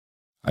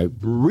I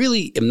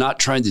really am not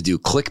trying to do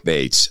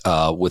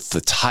clickbait with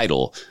the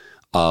title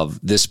of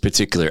this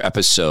particular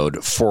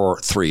episode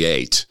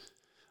 438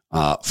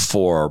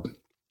 for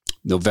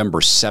November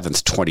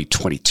 7th,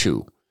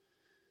 2022.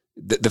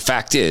 The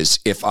fact is,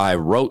 if I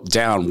wrote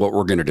down what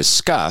we're going to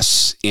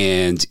discuss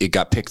and it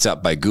got picked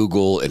up by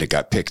Google and it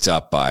got picked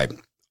up by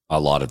a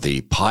lot of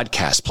the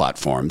podcast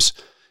platforms,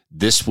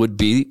 this would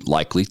be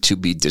likely to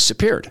be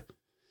disappeared.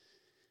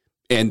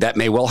 And that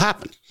may well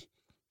happen.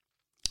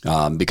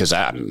 Because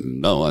I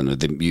don't know,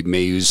 you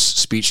may use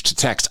speech to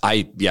text.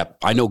 I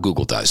know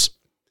Google does.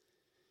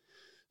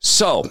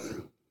 So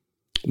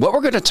what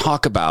we're going to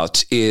talk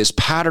about is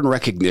pattern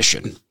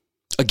recognition.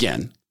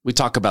 Again, we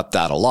talk about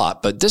that a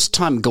lot, but this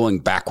time going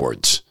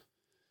backwards.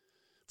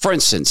 For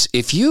instance,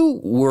 if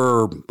you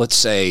were, let's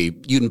say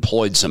you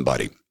employed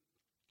somebody,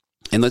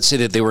 and let's say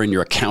that they were in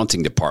your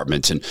accounting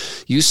department and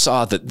you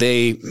saw that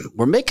they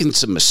were making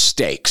some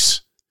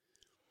mistakes,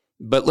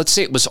 but let's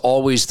say it was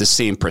always the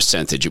same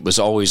percentage. It was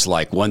always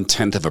like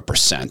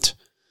 0.1%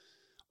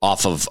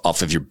 off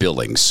of your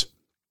billings.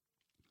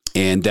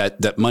 And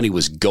that money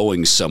was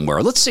going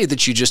somewhere. Let's say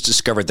that you just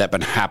discovered that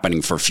been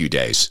happening for a few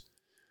days.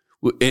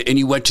 And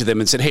you went to them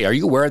and said, hey, are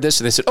you aware of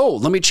this? And they said, oh,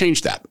 let me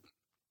change that.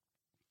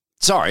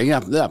 Sorry, yeah,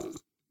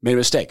 made a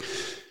mistake.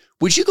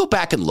 Would you go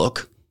back and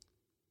look?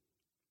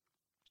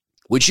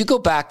 Would you go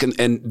back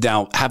and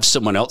now have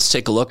someone else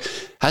take a look?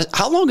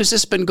 How long has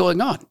this been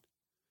going on?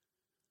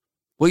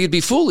 Well, you'd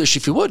be foolish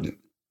if you wouldn't.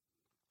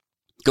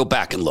 Go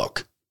back and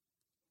look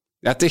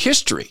at the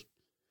history.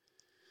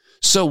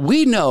 So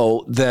we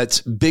know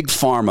that Big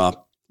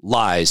Pharma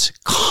lies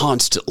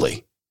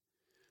constantly.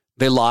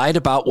 They lied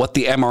about what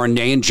the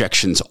mRNA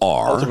injections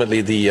are.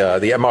 Ultimately, the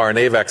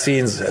mRNA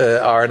vaccines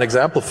are an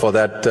example for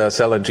that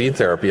cell and gene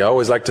therapy. I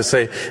always like to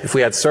say, if we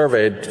had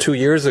surveyed 2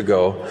 years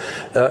ago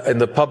in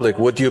the public,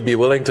 would you be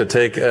willing to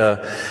take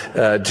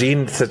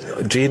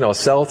gene or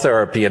cell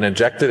therapy and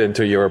inject it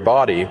into your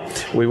body,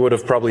 we would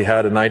have probably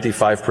had a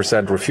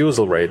 95%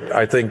 refusal rate.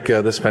 I think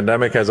this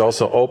pandemic has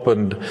also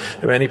opened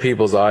many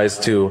people's eyes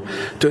to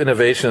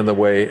innovation in the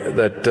way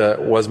that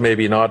was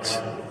maybe not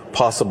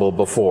possible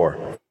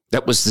before.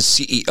 That was the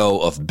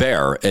CEO of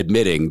Bayer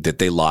admitting that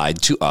they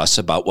lied to us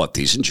about what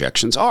these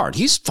injections are. And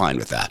he's fine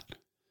with that.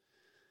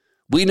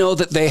 We know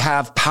that they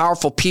have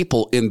powerful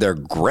people in their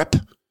grip,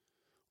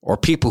 or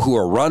people who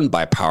are run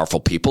by powerful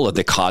people, and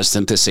they cause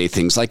them to say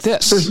things like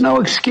this. There's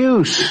no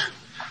excuse.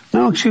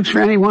 No excuse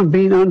for anyone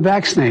being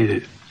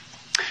unvaccinated.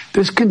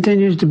 This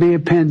continues to be a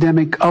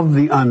pandemic of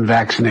the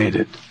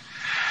unvaccinated.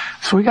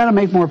 So we got to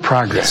make more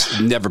progress.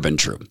 Yes, never been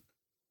true.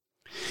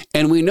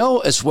 And we know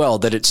as well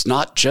that it's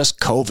not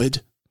just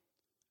COVID.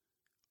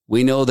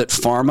 We know that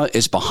pharma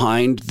is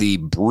behind the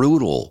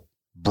brutal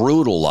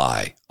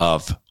lie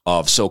of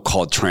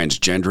so-called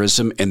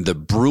transgenderism and the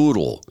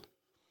brutal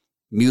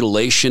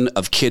mutilation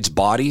of kids'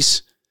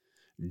 bodies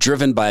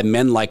driven by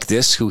men like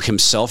this who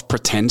himself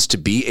pretends to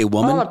be a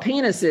woman. All a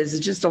penis is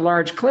just a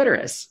large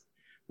clitoris.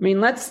 I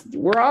mean,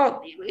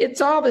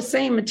 it's all the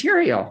same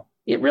material.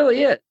 It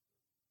really is.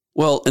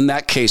 Well, in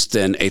that case,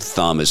 then a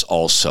thumb is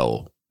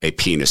also a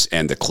penis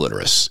and a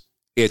clitoris.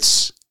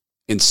 It's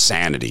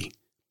insanity.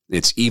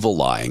 It's evil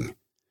lying,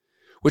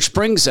 which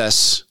brings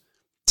us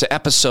to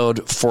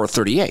episode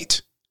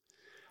 438.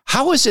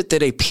 How is it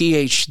that a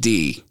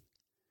PhD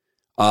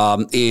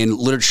in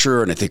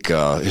literature, and I think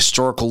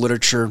historical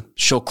literature,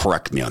 she'll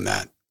correct me on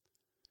that,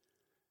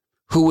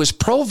 who was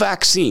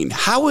pro-vaccine,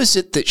 how is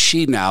it that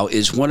she now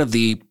is one of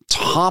the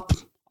top,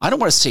 I don't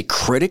want to say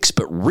critics,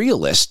 but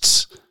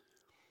realists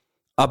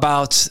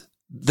about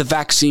the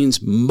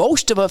vaccines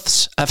most of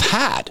us have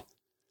had?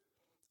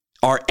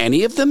 Are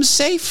any of them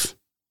safe?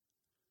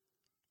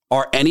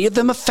 Are any of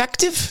them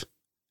effective?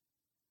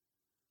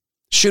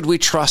 Should we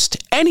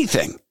trust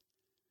anything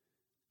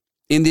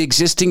in the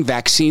existing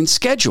vaccine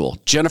schedule?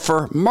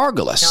 Jennifer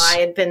Margulis. I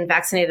had been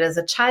vaccinated as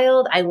a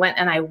child. I went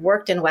and I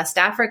worked in West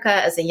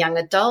Africa as a young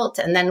adult.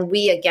 And then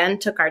we again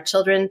took our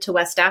children to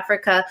West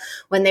Africa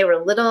when they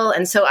were little.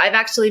 And so I've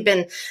actually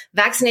been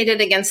vaccinated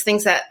against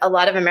things that a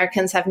lot of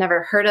Americans have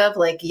never heard of,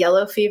 like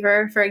yellow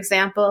fever, for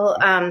example.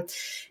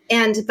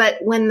 But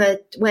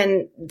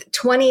when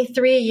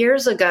 23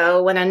 years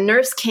ago, when a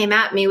nurse came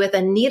at me with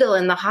a needle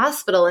in the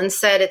hospital and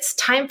said, it's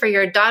time for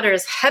your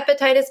daughter's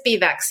hepatitis B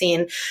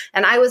vaccine.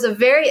 And I was a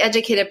very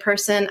educated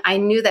person. I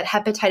knew that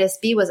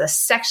hepatitis B was a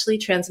sexually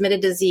transmitted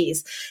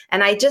disease.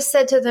 And I just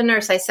said to the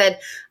nurse, I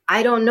said,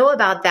 I don't know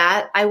about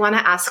that. I want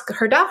to ask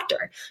her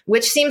doctor,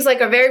 which seems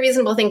like a very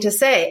reasonable thing to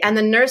say. And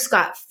the nurse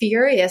got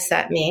furious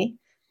at me.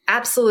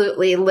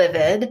 Absolutely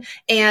livid.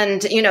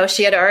 And,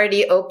 she had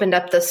already opened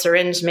up the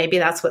syringe. Maybe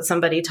that's what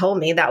somebody told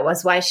me. That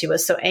was why she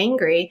was so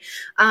angry.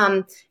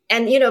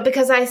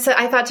 Because I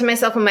thought to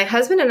myself, when my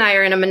husband and I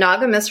are in a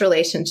monogamous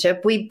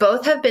relationship, we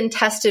both have been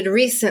tested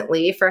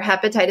recently for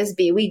hepatitis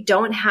B. We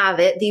don't have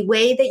it. The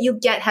way that you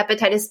get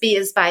hepatitis B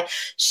is by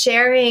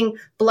sharing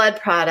blood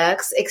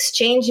products,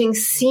 exchanging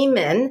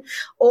semen,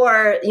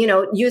 or,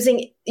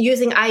 using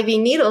using IV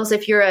needles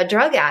if you're a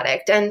drug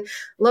addict. And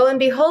lo and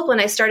behold, when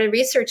I started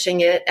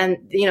researching it, and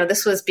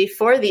this was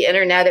before the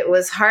internet, it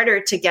was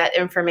harder to get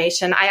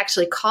information. I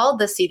actually called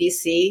the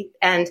CDC,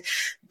 and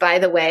by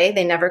the way,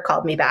 they never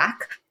called me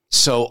back.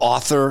 So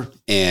author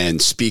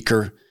and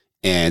speaker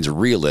and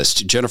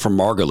realist Jennifer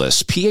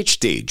Margulis,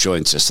 PhD,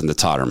 joins us in the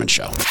Todd Herman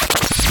Show.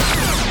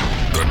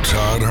 The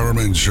Todd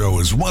Herman Show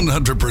is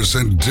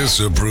 100%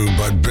 disapproved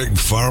by big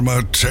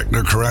pharma,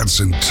 technocrats,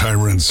 and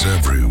tyrants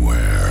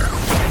everywhere.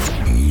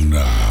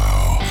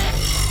 Now,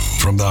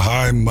 from the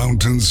high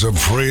mountains of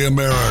free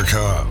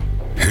America,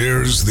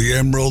 here's the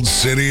Emerald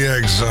City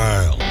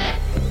exile,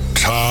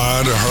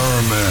 Todd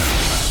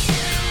Herman.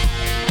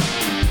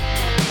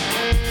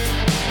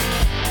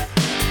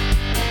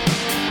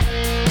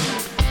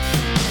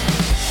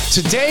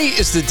 Today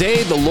is the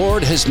day the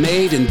Lord has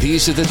made, and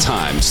these are the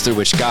times through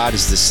which God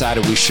has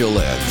decided we shall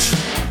live.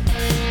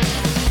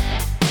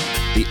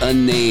 The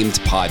Unnamed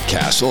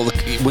Podcast. Well,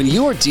 look, when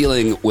you are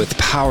dealing with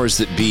powers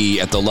that be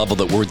at the level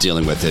that we're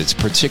dealing with, it's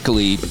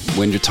particularly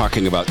when you're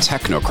talking about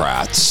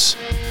technocrats,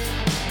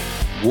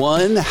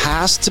 one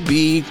has to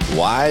be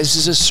wise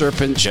as a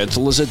serpent,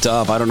 gentle as a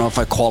dove. I don't know if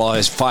I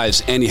qualify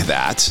as any of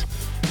that,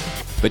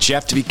 but you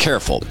have to be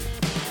careful.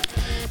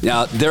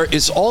 Now, there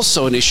is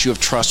also an issue of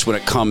trust when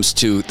it comes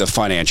to the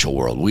financial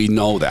world. We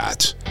know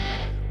that.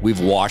 We've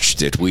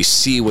watched it. We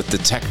see what the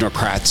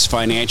technocrats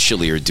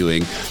financially are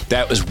doing.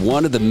 That was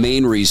one of the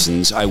main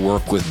reasons I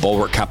work with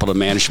Bulwark Capital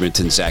Management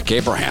and Zach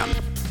Abraham.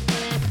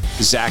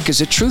 Zach is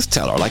a truth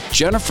teller like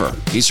Jennifer.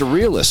 He's a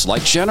realist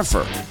like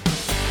Jennifer.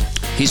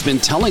 He's been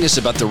telling us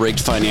about the rigged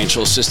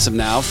financial system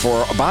now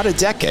for about a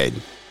decade.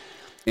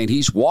 And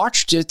he's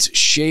watched it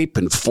shape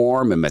and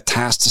form and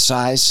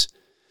metastasize.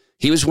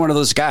 He was one of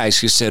those guys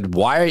who said,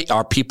 why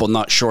are people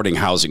not shorting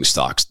housing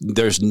stocks?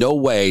 There's no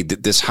way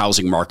that this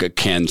housing market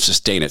can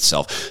sustain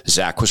itself.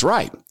 Zach was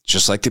right,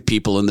 just like the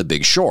people in The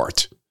Big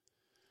Short.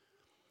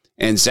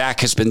 And Zach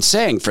has been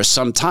saying for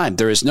some time,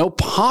 there is no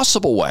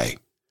possible way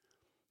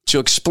to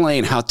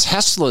explain how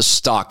Tesla's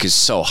stock is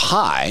so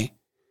high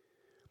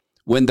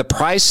when the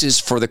prices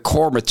for the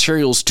core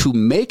materials to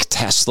make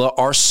Tesla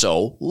are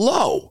so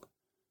low.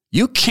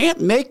 You can't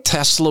make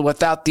Tesla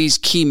without these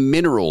key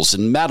minerals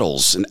and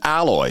metals and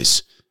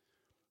alloys.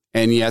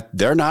 And yet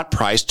they're not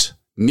priced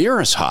near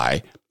as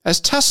high as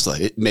Tesla.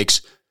 It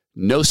makes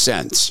no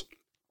sense.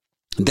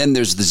 And then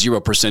there's the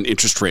 0%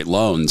 interest rate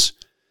loans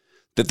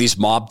that these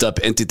mobbed up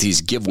entities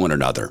give one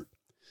another.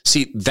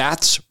 See,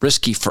 that's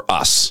risky for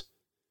us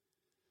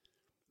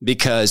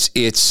because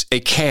it's a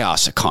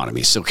chaos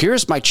economy. So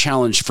here's my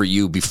challenge for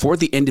you before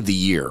the end of the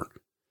year.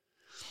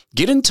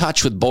 Get in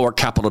touch with Bulwark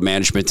Capital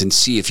Management and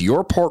see if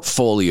your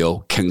portfolio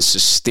can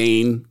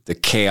sustain the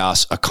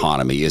chaos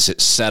economy. Is it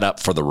set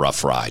up for the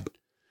rough ride?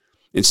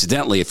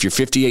 Incidentally, if you're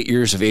 58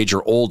 years of age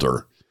or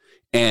older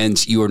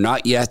and you are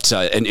not yet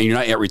and you're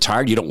not yet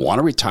retired, you don't want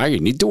to retire,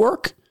 you need to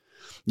work,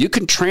 you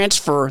can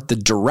transfer the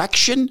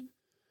direction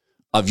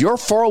of your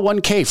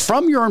 401k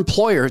from your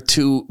employer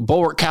to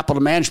Bulwark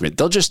Capital Management.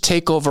 They'll just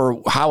take over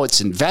how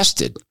it's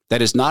invested.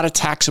 That is not a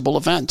taxable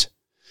event.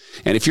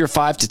 And if you're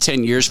 5 to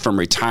 10 years from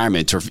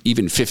retirement or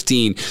even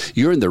 15,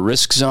 you're in the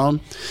risk zone.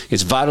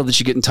 It's vital that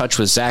you get in touch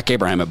with Zach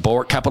Abraham at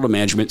Bulwark Capital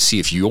Management. See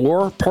if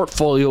your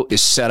portfolio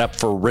is set up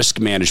for risk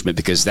management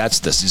because that's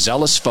the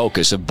zealous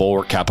focus of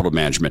Bulwark Capital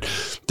Management.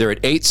 They're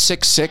at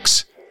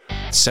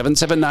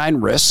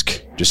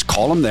 866-779-RISK. Just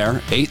call them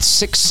there,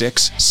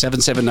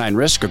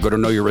 866-779-RISK, or go to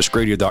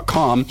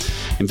knowyourriskradio.com.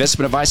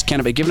 Investment advice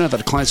cannot be given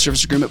without a client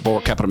service agreement.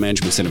 Bulwark Capital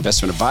Management is an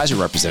investment advisor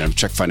representative.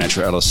 Check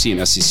Financial LLC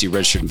and SEC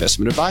registered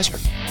investment advisor.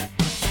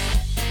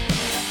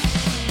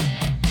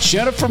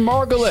 Jennifer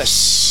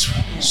Margulis,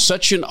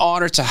 such an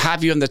honor to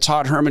have you on the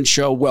Todd Herman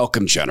Show.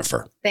 Welcome,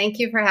 Jennifer. Thank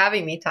you for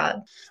having me,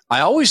 Todd.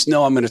 I always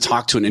know I'm going to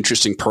talk to an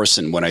interesting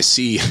person when I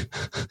see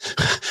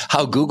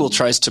how Google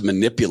tries to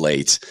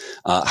manipulate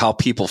how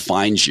people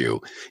find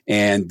you.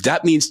 And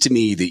that means to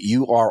me that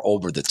you are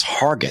over the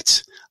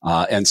target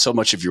and so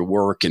much of your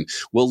work. And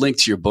we'll link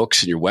to your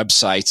books and your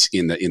websites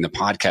in the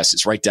podcast.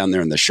 It's right down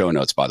there in the show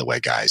notes, by the way,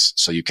 guys.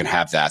 So you can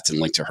have that and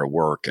link to her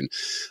work. And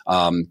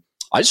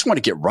I just want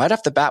to get right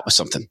off the bat with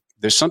something.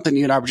 There's something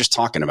you and I were just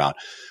talking about.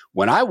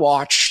 When I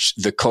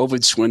watched the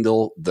COVID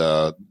swindle,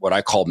 what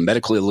I call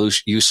medically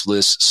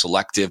useless,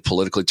 selective,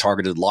 politically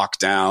targeted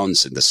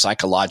lockdowns, and the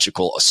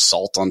psychological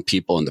assault on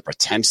people and the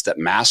pretense that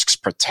masks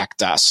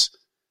protect us,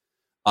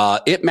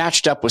 it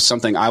matched up with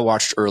something I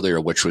watched earlier,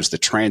 which was the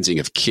transing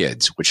of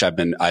kids, which I've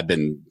been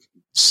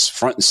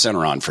front and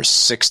center on for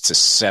 6 to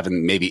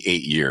 7, maybe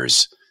 8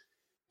 years.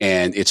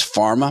 And it's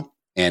pharma.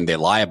 And they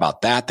lie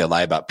about that. They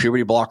lie about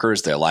puberty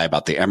blockers. They lie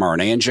about the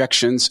mRNA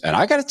injections. And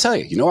I got to tell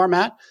you, you know where I'm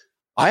at?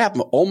 I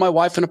owe my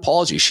wife an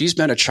apology. She's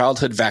been a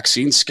childhood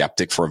vaccine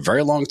skeptic for a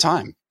very long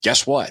time.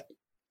 Guess what?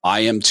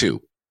 I am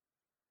too.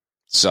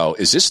 So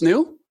is this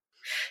new?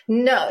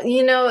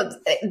 No,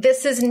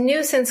 this is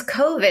new since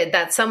COVID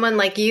that someone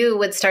like you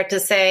would start to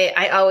say,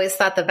 I always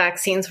thought the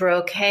vaccines were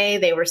okay.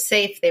 They were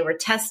safe. They were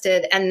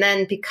tested. And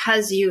then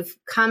because you've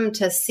come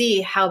to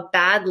see how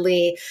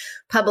badly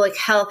public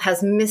health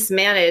has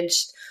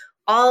mismanaged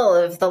all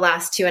of the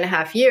last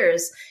 2.5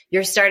 years,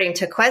 you're starting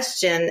to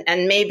question.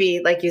 And maybe,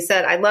 like you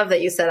said, I love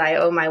that you said, I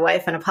owe my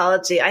wife an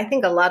apology. I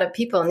think a lot of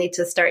people need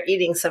to start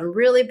eating some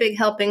really big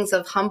helpings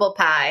of humble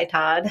pie,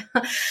 Todd.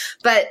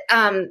 But,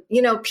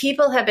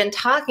 people have been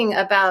talking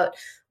about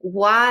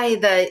why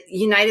the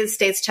United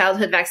States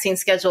childhood vaccine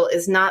schedule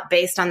is not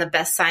based on the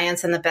best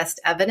science and the best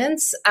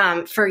evidence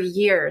for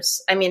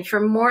years. I mean, for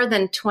more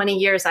than 20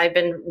 years, I've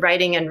been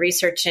writing and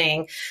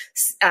researching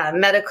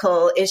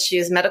medical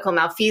issues, medical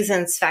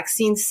malfeasance,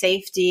 vaccine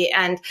safety,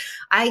 and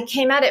I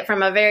came at it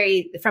from a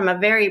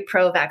very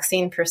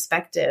pro-vaccine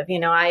perspective.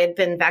 I had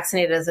been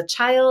vaccinated as a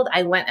child.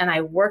 I went and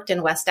I worked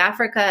in West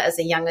Africa as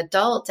a young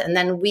adult, and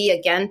then we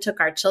again took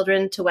our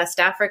children to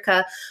West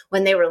Africa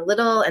when they were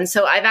little, and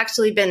so I've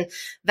actually been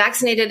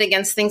vaccinated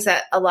against things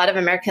that a lot of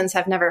Americans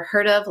have never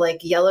heard of, like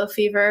yellow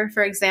fever,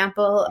 for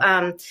example.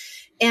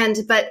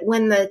 But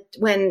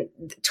when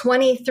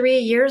 23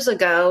 years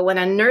ago, when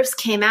a nurse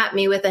came at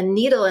me with a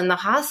needle in the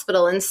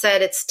hospital and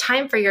said, it's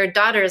time for your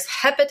daughter's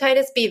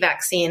hepatitis B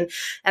vaccine.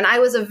 And I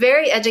was a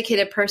very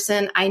educated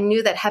person. I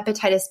knew that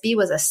hepatitis B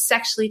was a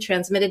sexually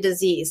transmitted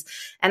disease.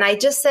 And I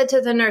just said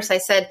to the nurse, I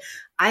said,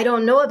 I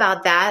don't know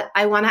about that.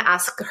 I want to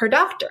ask her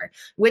doctor,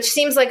 which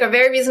seems like a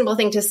very reasonable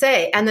thing to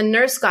say. And the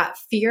nurse got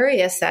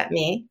furious at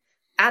me,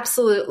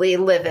 absolutely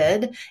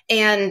livid.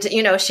 And,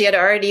 she had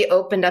already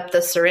opened up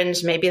the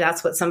syringe. Maybe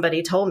that's what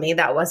somebody told me.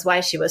 That was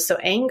why she was so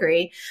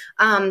angry.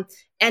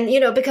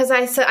 Because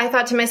I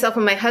thought to myself,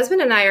 when my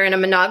husband and I are in a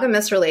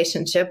monogamous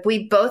relationship,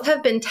 we both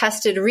have been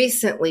tested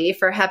recently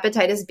for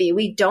hepatitis B.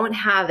 We don't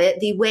have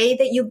it. The way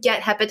that you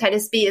get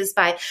hepatitis B is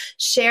by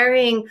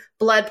sharing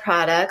blood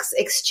products,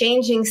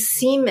 exchanging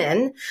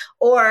semen,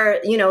 or,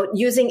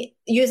 using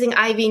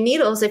IV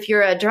needles if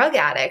you're a drug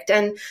addict.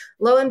 And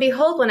lo and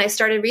behold, when I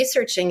started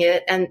researching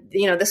it, and,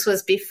 this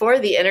was before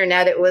the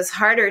internet, it was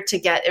harder to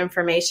get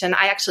information.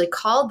 I actually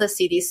called the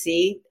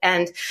CDC,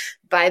 and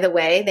by the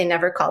way, they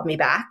never called me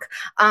back.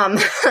 And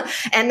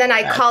then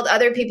I called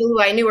other people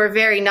who I knew were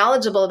very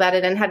knowledgeable about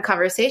it and had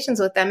conversations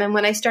with them. And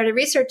when I started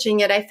researching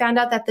it, I found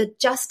out that the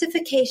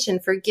justification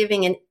for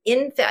giving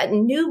a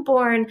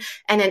newborn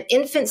and an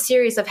infant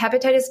series of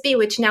hepatitis B,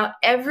 which now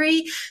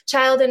every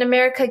child in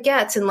America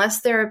gets,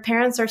 unless their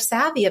parents are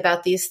savvy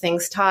about these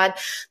things, Todd,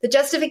 the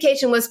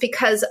justification was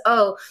because,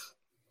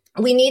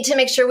 we need to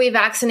make sure we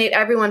vaccinate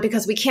everyone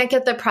because we can't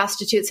get the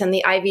prostitutes and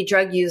the IV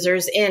drug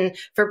users in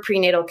for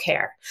prenatal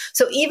care.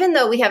 So even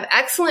though we have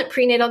excellent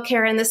prenatal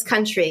care in this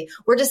country,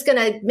 we're just going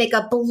to make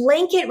a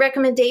blanket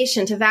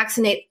recommendation to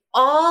vaccinate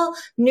all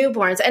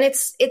newborns. And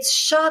it's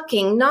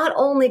shocking, not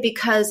only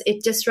because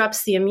it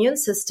disrupts the immune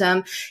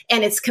system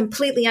and it's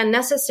completely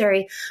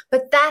unnecessary,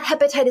 but that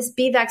hepatitis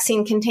B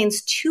vaccine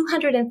contains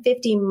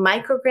 250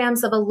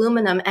 micrograms of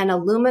aluminum, and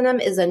aluminum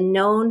is a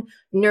known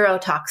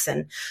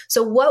neurotoxin.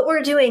 So what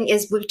we're doing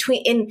is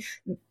within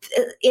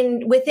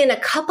a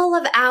couple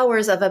of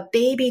hours of a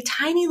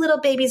tiny little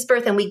baby's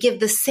birth, and we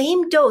give the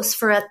same dose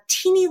for a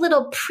teeny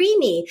little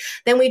preemie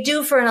than we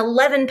do for an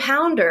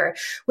 11-pounder.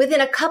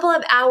 Within a couple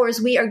of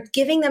hours, we are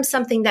giving them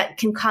something that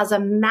can cause a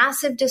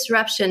massive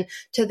disruption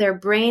to their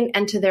brain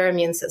and to their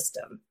immune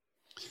system.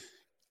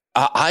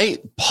 I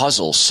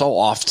puzzle so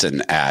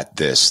often at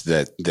this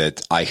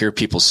that I hear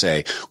people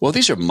say, well,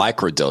 these are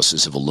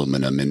microdoses of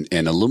aluminum,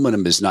 and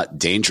aluminum is not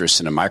dangerous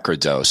in a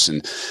microdose.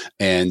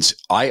 And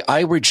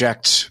I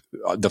reject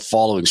the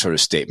following sort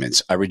of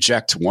statements. I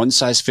reject one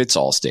size fits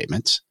all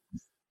statements.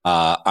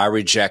 I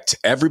reject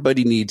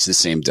everybody needs the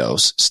same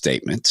dose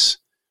statements.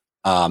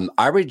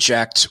 I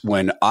reject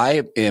when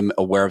I am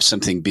aware of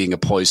something being a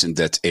poison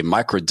that a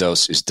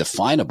microdose is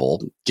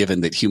definable, given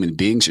that human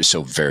beings are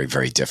so very,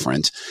 very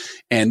different.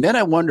 And then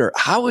I wonder,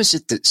 how is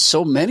it that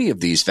so many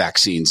of these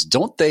vaccines,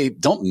 don't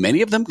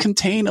many of them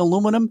contain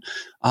aluminum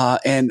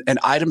and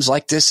items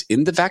like this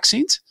in the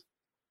vaccines?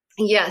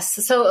 Yes.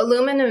 So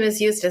aluminum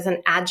is used as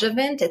an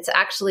adjuvant. It's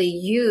actually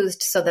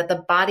used so that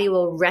the body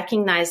will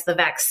recognize the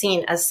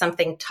vaccine as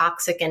something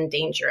toxic and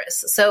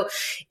dangerous. So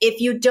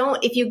if you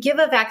give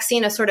a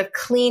vaccine, a sort of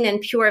clean and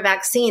pure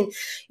vaccine,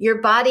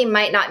 your body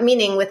might not,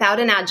 meaning without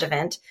an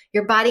adjuvant,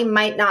 your body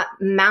might not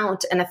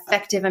mount an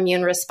effective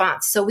immune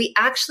response. So we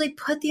actually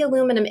put the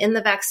aluminum in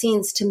the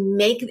vaccines to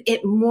make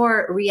it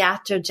more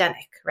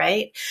reactogenic.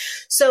 Right?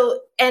 So,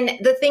 and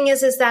the thing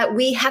is that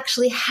we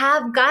actually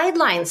have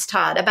guidelines,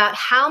 Todd, about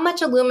how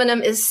much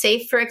aluminum is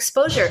safe for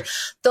exposure.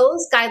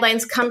 Those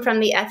guidelines come from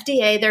the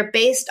FDA. They're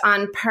based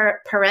on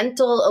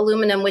parental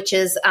aluminum, which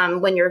is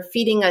when you're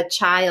feeding a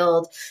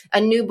child, a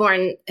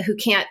newborn who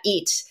can't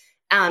eat.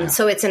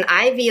 So it's an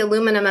IV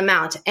aluminum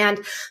amount.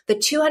 And the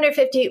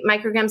 250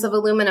 micrograms of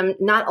aluminum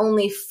not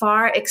only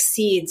far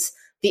exceeds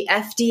the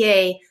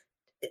FDA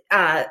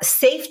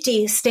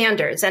safety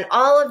standards. And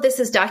all of this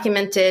is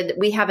documented.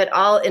 We have it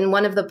all in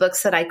one of the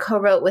books that I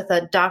co-wrote with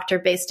a doctor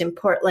based in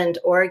Portland,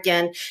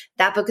 Oregon.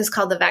 That book is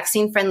called The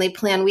Vaccine Friendly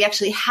Plan. We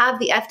actually have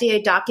the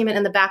FDA document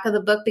in the back of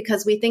the book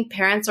because we think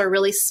parents are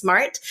really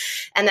smart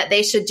and that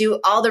they should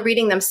do all the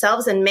reading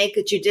themselves and make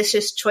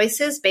judicious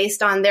choices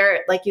based on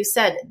their, like you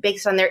said,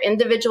 based on their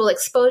individual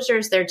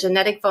exposures, their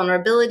genetic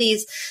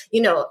vulnerabilities,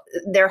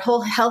 their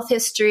whole health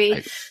history.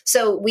 Right.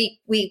 So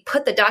we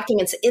put the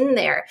documents in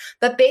there,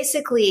 but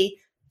basically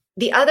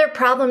the other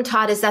problem,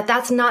 Todd, is that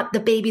that's not the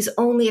baby's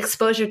only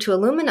exposure to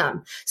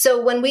aluminum. So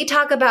when we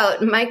talk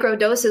about micro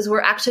doses, we're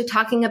actually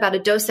talking about a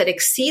dose that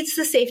exceeds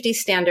the safety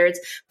standards,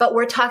 but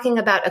we're talking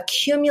about a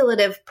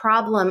cumulative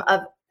problem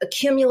of a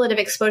cumulative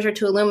exposure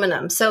to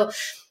aluminum. So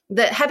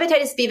the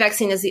hepatitis B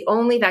vaccine is the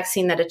only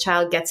vaccine that a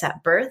child gets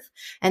at birth.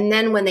 And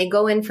then when they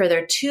go in for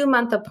their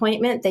 2-month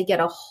appointment, they get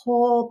a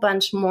whole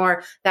bunch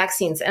more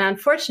vaccines. And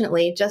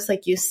unfortunately, just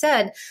like you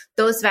said,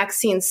 those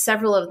vaccines,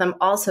 several of them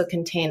also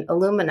contain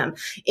aluminum.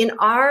 In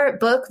our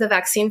book, The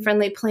Vaccine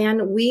Friendly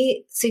Plan,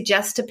 we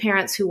suggest to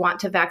parents who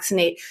want to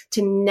vaccinate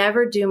to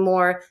never do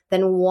more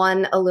than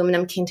 1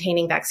 aluminum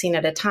containing vaccine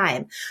at a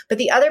time. But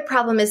the other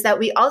problem is that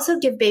we also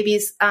give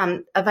babies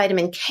a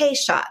vitamin K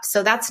shot.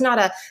 So that's not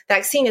a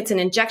vaccine, it's an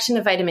injection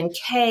of vitamin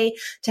K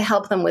to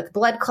help them with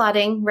blood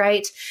clotting,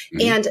 right?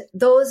 Mm-hmm. And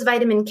those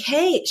vitamin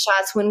K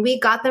shots, when we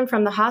got them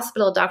from the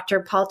hospital, Dr.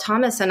 Paul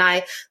Thomas and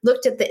I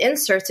looked at the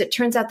inserts, it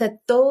turns out that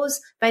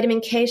those vitamin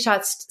K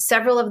shots,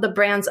 several of the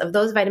brands of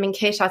those vitamin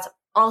K shots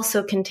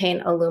also contain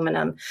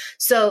aluminum.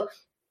 So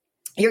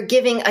you're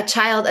giving a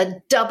child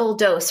a double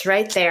dose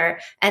right there.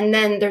 And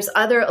then there's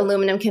other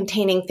aluminum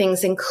containing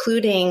things,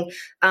 including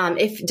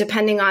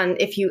depending on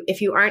if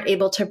you aren't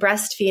able to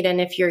breastfeed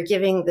and if you're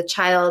giving the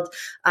child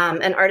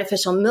an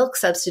artificial milk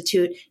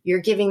substitute,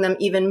 you're giving them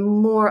even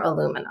more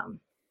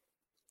aluminum.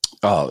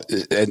 Oh,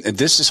 and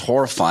this is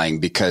horrifying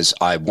because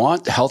I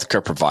want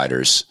healthcare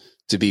providers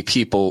to be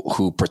people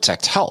who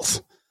protect health.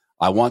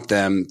 I want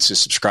them to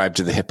subscribe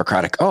to the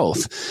Hippocratic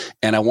Oath,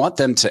 and I want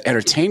them to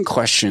entertain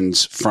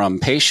questions from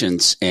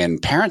patients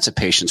and parents of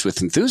patients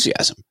with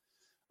enthusiasm.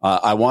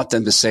 I want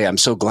them to say, I'm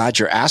so glad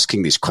you're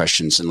asking these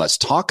questions and let's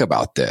talk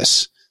about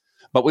this.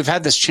 But we've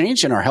had this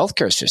change in our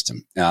healthcare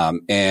system,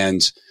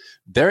 and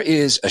there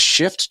is a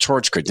shift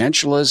towards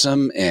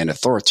credentialism and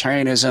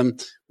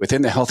authoritarianism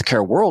within the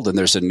healthcare world, and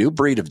there's a new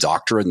breed of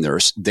doctor and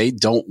nurse. They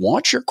don't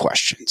want your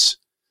questions.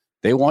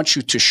 They want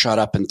you to shut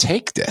up and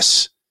take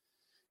this.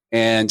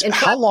 And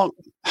how long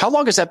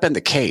has that been the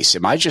case?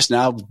 Am I just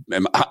now,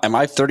 am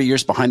I 30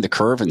 years behind the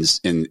curve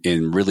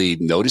in really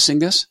noticing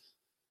this?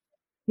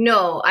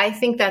 No, I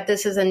think that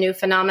this is a new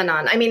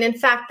phenomenon. I mean, in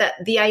fact,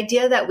 that the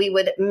idea that we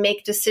would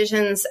make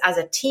decisions as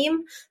a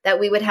team, that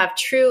we would have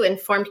true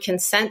informed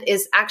consent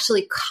is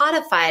actually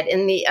codified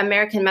in the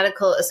American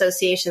Medical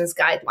Association's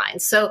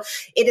guidelines. So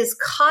it is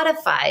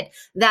codified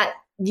that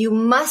you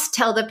must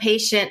tell the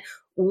patient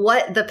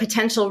what the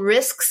potential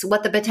risks,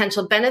 what the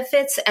potential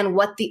benefits, and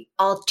what the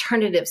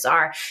alternatives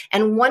are.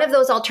 And one of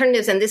those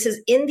alternatives, and this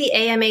is in the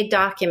AMA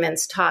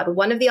documents, Todd,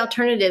 one of the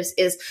alternatives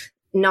is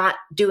not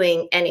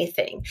doing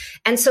anything.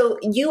 And so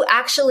you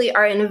actually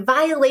are in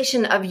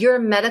violation of your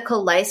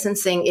medical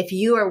licensing if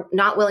you are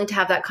not willing to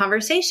have that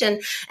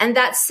conversation. And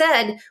that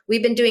said,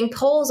 we've been doing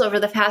polls over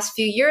the past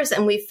few years,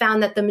 and we've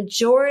found that the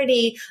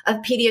majority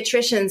of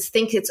pediatricians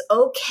think it's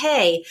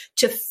okay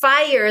to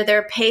fire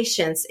their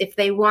patients if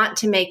they want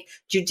to make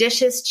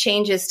judicious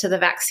changes to the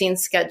vaccine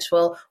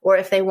schedule or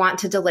if they want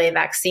to delay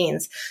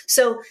vaccines.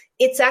 So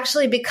it's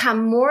actually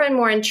become more and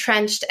more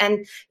entrenched.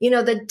 And,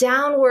 the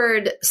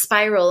downward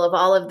spiral of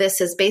all of this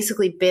has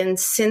basically been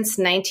since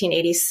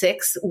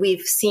 1986.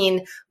 We've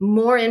seen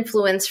more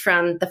influence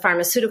from the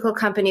pharmaceutical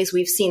companies.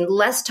 We've seen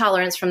less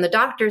tolerance from the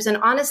doctors. And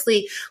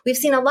honestly, we've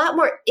seen a lot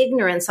more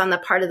ignorance on the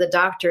part of the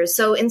doctors.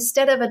 So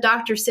instead of a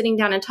doctor sitting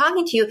down and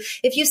talking to you,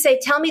 if you say,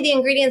 tell me the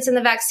ingredients in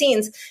the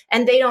vaccines,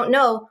 and they don't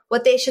know,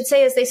 what they should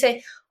say is they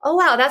say, oh,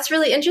 wow, that's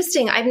really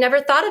interesting. I've never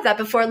thought of that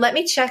before. Let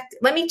me check.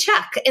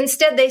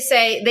 Instead, they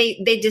say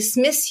they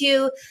dismiss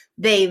you.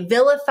 They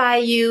vilify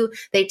you.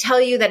 They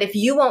tell you that if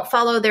you won't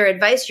follow their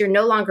advice, you're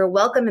no longer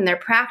welcome in their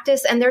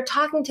practice. And they're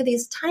talking to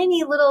these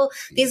tiny little,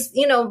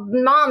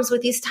 moms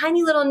with these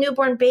tiny little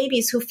newborn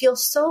babies who feel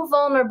so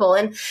vulnerable.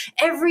 And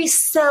every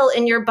cell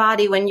in your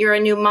body when you're a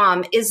new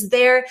mom is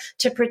there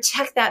to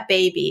protect that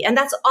baby. And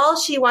that's all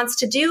she wants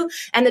to do.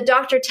 And the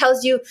doctor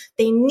tells you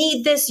they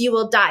need this, you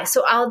will die.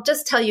 So I'll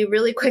just tell you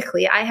really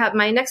quickly. I have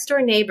my next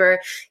door neighbor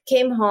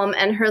came home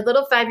and her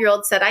little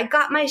 5-year-old said, I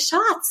got my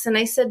shots. And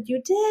I said, you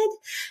did?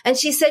 And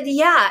she said,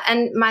 yeah.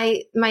 And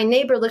my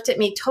neighbor looked at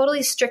me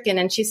totally stricken.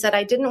 And she said,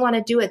 I didn't want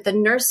to do it. The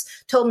nurse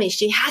told me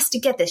she has to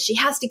get this. She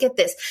has to get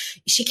this.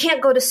 She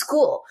can't go to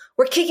school.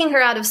 We're kicking her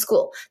out of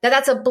school. Now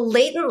that's a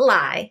blatant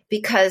lie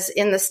because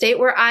in the state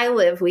where I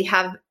live, we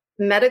have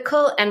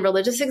medical and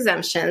religious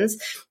exemptions.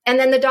 And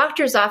then the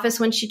doctor's office,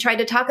 when she tried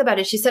to talk about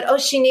it, she said, oh,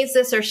 she needs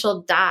this or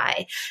she'll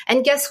die.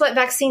 And guess what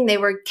vaccine they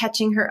were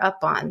catching her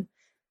up on?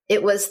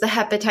 it was the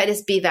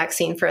hepatitis B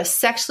vaccine for a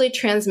sexually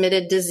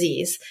transmitted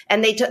disease.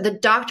 And the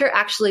doctor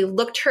actually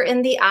looked her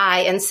in the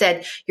eye and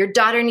said, your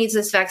daughter needs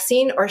this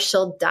vaccine or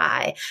she'll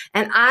die.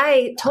 And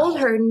I told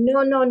her,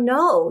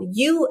 no,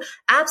 you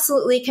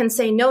absolutely can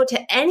say no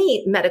to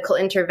any medical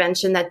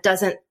intervention that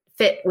doesn't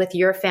fit with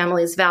your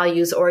family's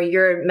values or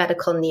your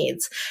medical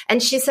needs.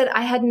 And she said,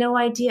 I had no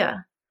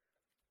idea.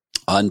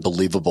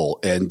 Unbelievable.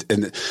 And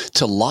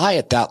to lie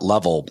at that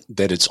level,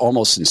 that it's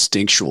almost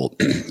instinctual.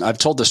 I've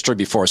told this story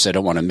before, so I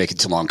don't want to make it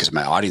too long because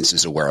my audience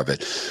is aware of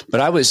it. But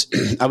I was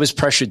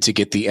pressured to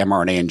get the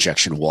mRNA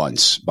injection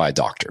once by a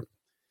doctor.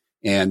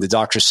 And the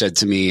doctor said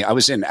to me, I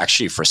was in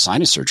actually for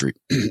sinus surgery,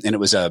 and it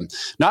was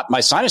not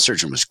my sinus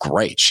surgeon was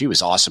great. She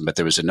was awesome, but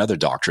there was another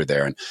doctor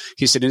there. And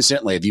he said,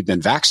 incidentally, have you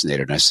been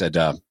vaccinated? And I said,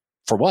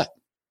 for what?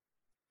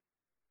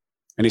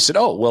 And he said,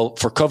 oh, well,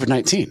 for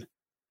COVID-19.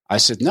 I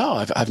said, no,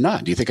 I've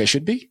not. Do you think I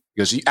should be? He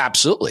goes,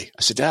 absolutely.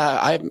 I said,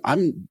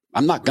 I'm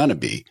not going to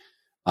be.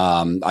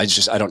 I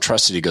don't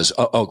trust it. He goes,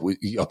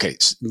 okay.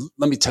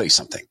 Let me tell you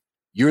something.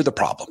 You're the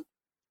problem.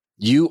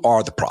 You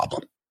are the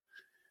problem.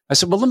 I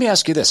said, well, let me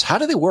ask you this. How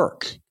do they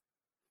work?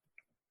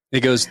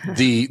 He goes,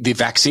 the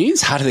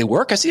vaccines, how do they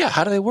work? I said, yeah,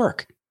 how do they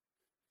work?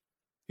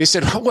 He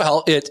said,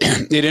 well, it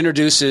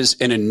introduces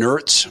an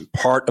inert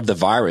part of the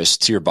virus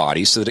to your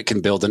body so that it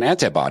can build an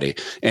antibody.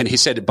 And he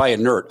said, by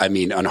inert, I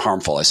mean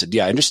unharmful. I said,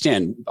 yeah, I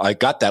understand. I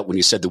got that when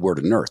you said the word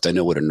inert. I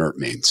know what inert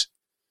means.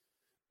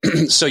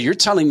 So you're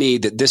telling me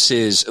that this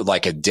is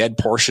like a dead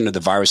portion of the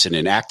virus, an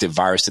inactive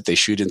virus that they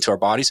shoot into our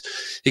bodies?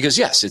 He goes,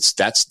 yes,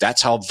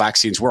 that's how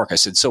vaccines work. I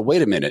said, so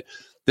wait a minute.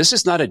 This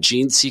is not a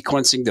gene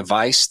sequencing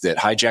device that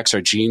hijacks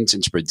our genes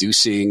into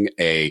producing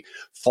a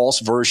false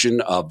version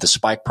of the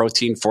spike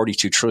protein,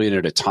 42 trillion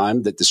at a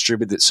time, that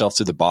distribute itself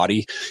through the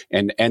body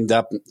and end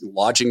up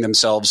lodging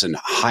themselves in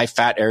high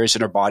fat areas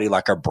in our body,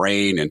 like our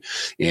brain,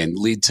 and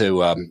lead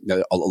to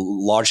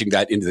lodging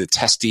that into the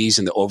testes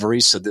and the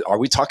ovaries. So are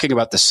we talking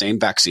about the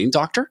same vaccine,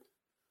 doctor?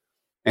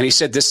 And he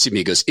said this to me.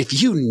 He goes,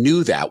 if you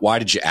knew that, why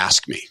did you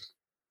ask me?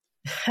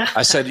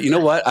 I said, you know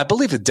what? I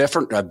believe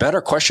a better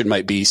question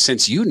might be,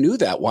 since you knew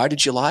that, why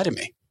did you lie to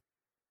me?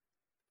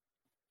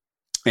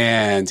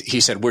 And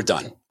he said, we're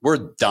done.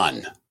 We're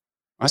done.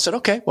 I said,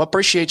 okay, well,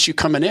 appreciate you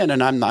coming in,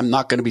 and I'm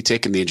not going to be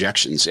taking the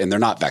injections, and they're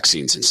not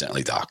vaccines,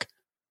 incidentally, Doc.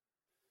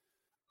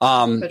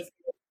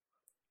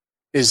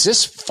 Is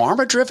this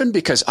pharma driven?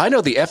 Because I know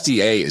the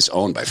FDA is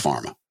owned by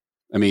pharma.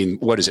 I mean,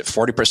 what is it?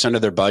 40%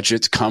 of their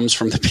budget comes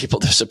from the people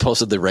they're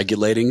supposedly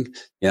regulating.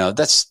 You know,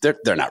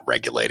 they're not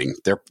regulating.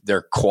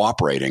 They're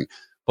cooperating.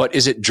 But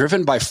is it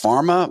driven by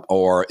pharma,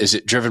 or is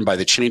it driven by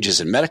the changes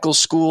in medical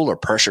school, or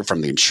pressure from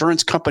the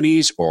insurance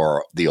companies,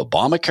 or the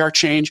Obamacare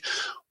change?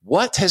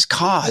 What has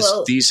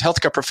caused these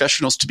healthcare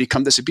professionals to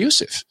become this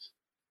abusive?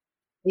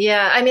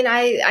 Yeah, I mean,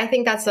 I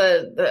think that's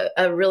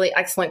a really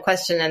excellent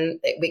question, and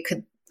we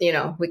could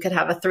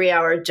have a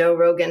 3-hour Joe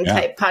Rogan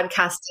type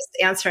podcast just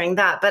answering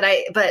that. But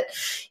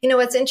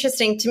what's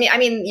interesting to me, I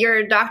mean,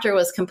 your doctor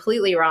was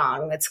completely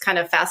wrong. It's kind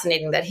of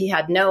fascinating that he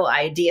had no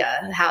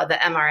idea how the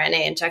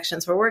mRNA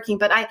injections were working.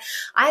 But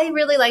I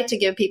really like to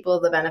give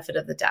people the benefit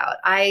of the doubt.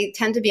 I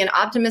tend to be an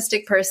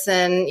optimistic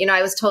person. You know,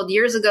 I was told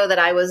years ago that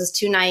I was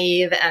too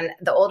naive, and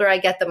the older I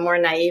get, the more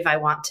naive I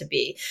want to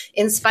be,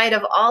 in spite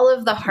of all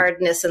of the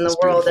hardness in the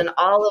world and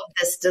all of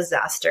this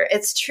disaster.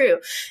 It's true.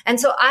 And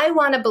so I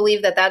want to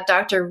believe that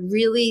doctor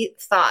really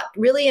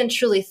and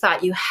truly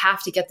thought, you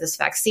have to get this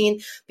vaccine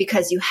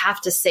because you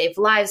have to save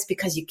lives,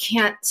 because you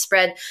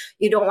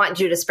don't want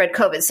you to spread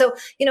COVID. So,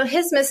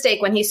 his mistake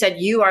when he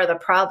said you are the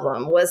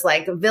problem was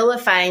like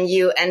vilifying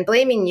you and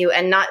blaming you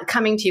and not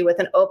coming to you with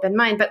an open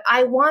mind. But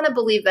I want to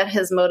believe that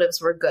his motives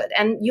were good.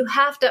 And you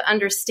have to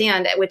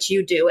understand, which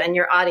you do, and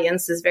your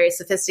audience is very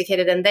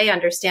sophisticated and they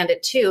understand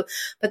it too.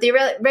 But the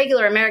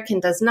regular American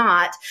does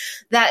not,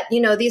 that,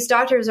 these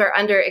doctors are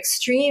under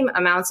extreme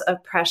amounts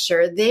of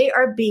pressure. They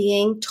are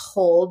being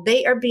told,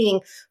 they are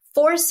being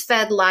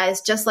force-fed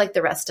lies just like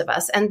the rest of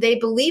us. And they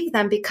believe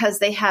them because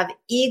they have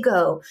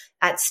ego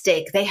at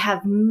stake. They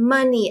have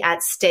money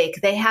at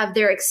stake. They have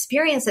their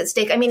experience at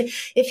stake. I mean,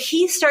 if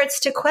he starts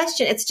to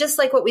question, it's just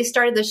like what we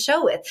started the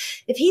show with.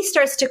 If he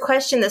starts to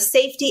question the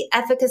safety,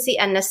 efficacy,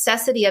 and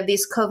necessity of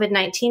these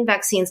COVID-19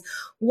 vaccines,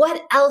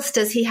 what else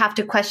does he have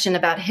to question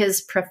about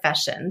his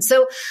profession?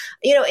 So,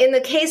 in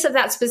the case of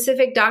that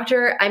specific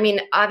doctor, I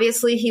mean,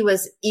 obviously he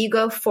was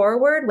ego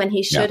forward when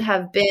he should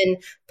have been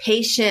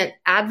patient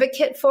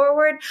advocate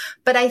forward.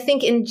 But I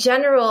think in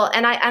general,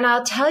 and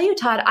I'll tell you,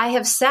 Todd, I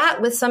have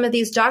sat with some of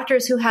these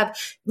doctors who have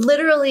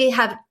literally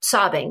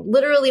sobbing,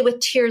 literally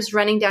with tears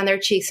running down their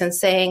cheeks and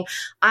saying,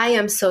 I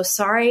am so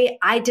sorry.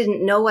 I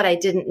didn't know what I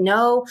didn't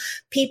know.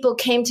 People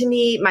came to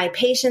me, my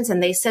patients,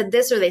 and they said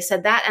this or they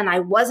said that, and I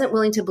wasn't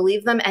willing to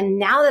believe them. And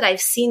now that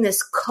I've seen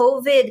this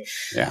COVID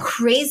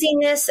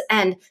craziness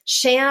and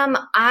sham,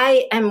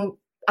 I am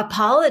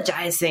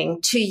apologizing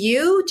to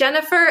you,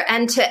 Jennifer,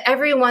 and to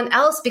everyone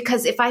else,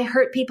 because if I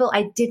hurt people,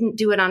 I didn't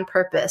do it on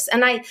purpose.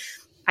 And I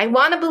I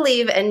want to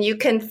believe, and you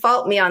can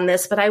fault me on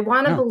this, but I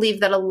want to believe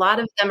that a lot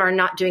of them are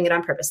not doing it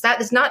on purpose.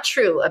 That is not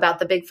true about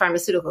the big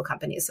pharmaceutical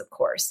companies, of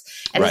course.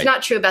 And it's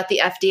not true about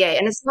the FDA.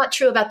 And it's not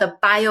true about the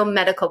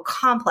biomedical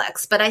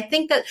complex. But I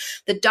think that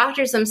the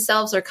doctors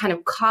themselves are kind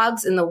of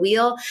cogs in the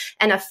wheel,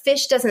 and a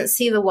fish doesn't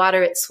see the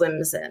water it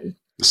swims in.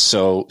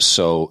 So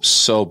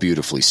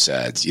beautifully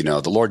said. You know,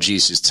 the Lord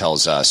Jesus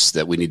tells us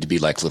that we need to be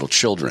like little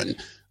children.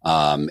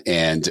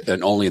 And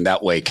only in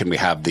that way can we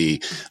have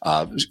the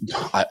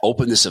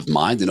openness of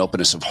mind and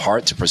openness of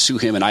heart to pursue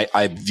him. And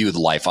I view the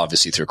life,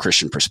 obviously, through a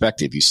Christian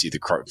perspective. You see the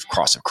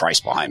cross of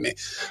Christ behind me.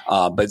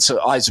 But so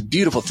it's a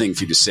beautiful thing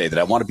for you to say that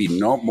I want to be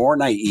more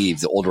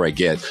naive the older I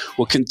get.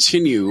 We'll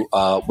continue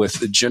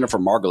with Jennifer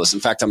Margulis.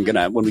 In fact,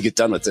 when we get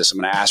done with this, I'm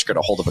going to ask her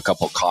to hold up a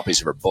couple of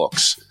copies of her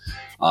books.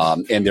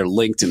 And they're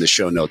linked in the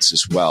show notes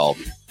as well.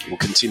 We'll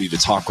continue to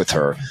talk with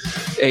her.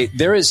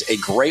 There is a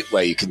great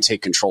way you can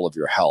take control of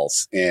your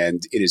health,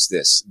 and it is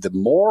this. The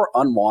more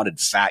unwanted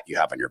fat you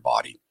have in your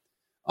body,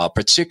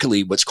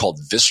 particularly what's called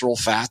visceral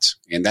fat,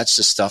 and that's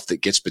the stuff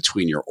that gets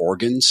between your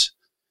organs,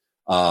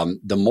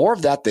 the more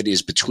of that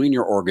is between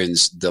your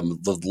organs,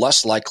 the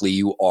less likely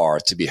you are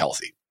to be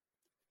healthy.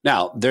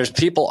 Now, there's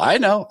people, I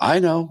know.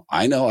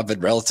 I've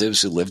had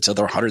relatives who live till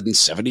they're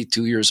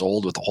 172 years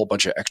old with a whole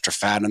bunch of extra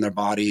fat in their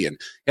body, and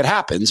it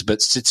happens, but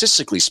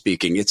statistically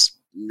speaking, it's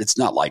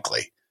not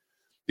likely.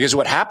 Because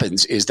what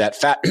happens is that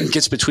fat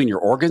gets between your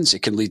organs.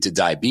 It can lead to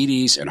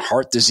diabetes and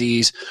heart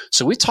disease.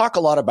 So we talk a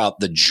lot about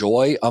the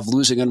joy of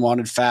losing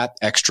unwanted fat,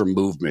 extra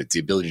movement, the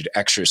ability to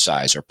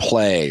exercise or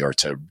play or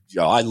to,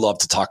 I love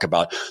to talk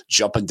about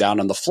jumping down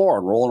on the floor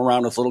and rolling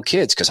around with little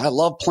kids because I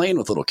love playing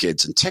with little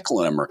kids and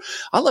tickling them, or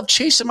I love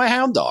chasing my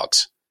hound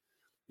dogs.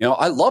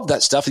 I love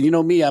that stuff. And you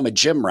know me, I'm a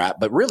gym rat,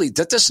 but really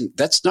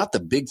that's not the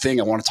big thing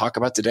I want to talk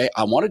about today.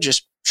 I want to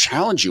just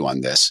challenge you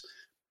on this.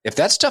 If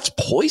that stuff's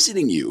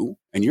poisoning you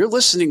and you're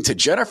listening to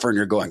Jennifer and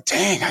you're going,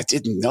 dang, I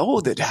didn't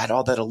know that it had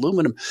all that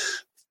aluminum.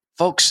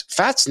 Folks,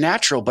 fat's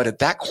natural, but at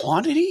that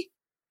quantity,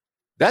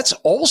 that's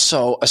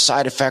also a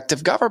side effect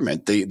of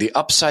government, the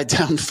upside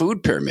down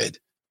food pyramid.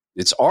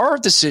 It's our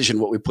decision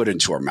what we put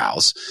into our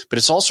mouths, but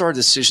it's also our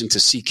decision to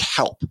seek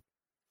help.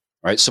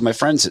 Right. So my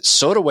friends at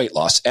Sota Weight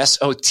Loss,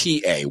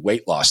 SOTA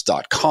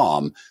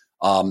weightloss.com,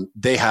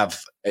 they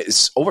have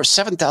over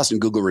 7,000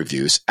 Google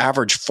reviews,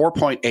 average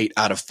 4.8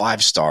 out of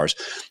 5 stars.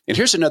 And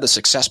here's another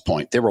success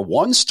point. There were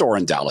 1 store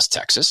in Dallas,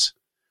 Texas.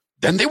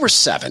 Then they were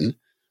 7.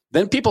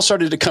 Then people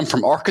started to come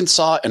from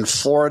Arkansas and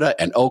Florida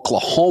and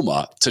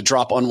Oklahoma to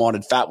drop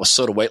unwanted fat with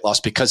Sota Weight Loss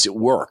because it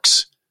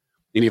works.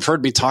 And you've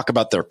heard me talk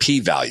about their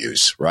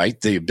p-values, right?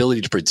 The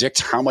ability to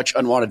predict how much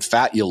unwanted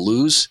fat you'll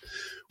lose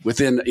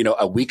within,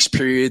 a week's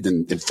period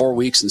and in 4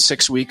 weeks and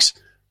 6 weeks.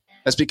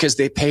 That's because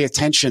they pay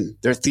attention.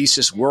 Their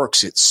thesis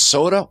works. It's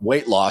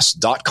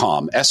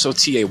sotaweightloss.com,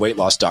 SOTA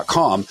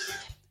weightloss.com.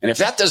 And if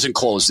that doesn't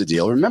close the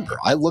deal, remember,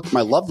 I look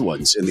my loved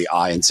ones in the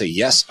eye and say,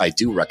 yes, I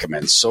do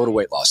recommend Sota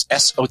Weight Loss,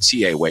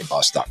 SOTA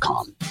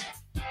weightloss.com.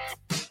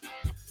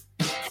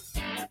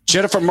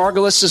 Jennifer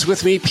Margulis is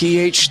with me,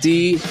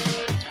 PhD.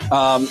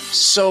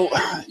 So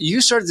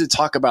you started to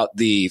talk about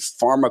the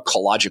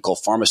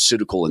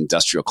pharmaceutical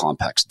industrial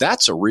complex.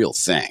 That's a real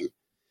thing.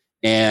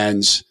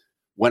 And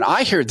when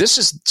I hear this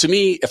is, to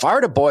me, if I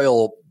were to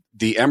boil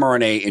the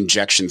mRNA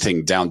injection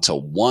thing down to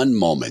one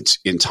moment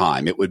in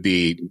time, it would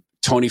be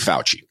Tony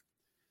Fauci.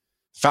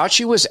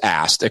 Fauci was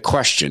asked a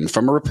question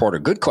from a reporter,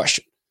 good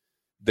question.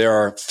 There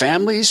are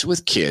families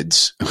with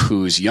kids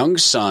whose young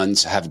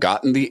sons have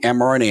gotten the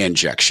mRNA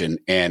injection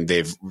and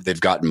they've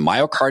gotten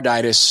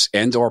myocarditis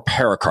and or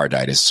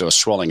pericarditis, so a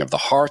swelling of the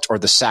heart or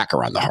the sac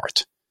around the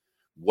heart.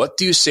 What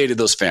do you say to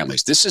those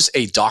families? This is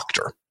a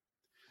doctor.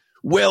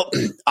 Well,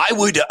 I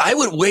would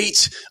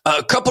wait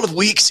a couple of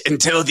weeks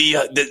until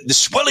the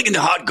swelling in the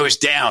heart goes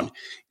down,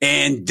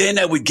 and then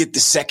I would get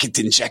the second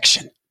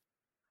injection.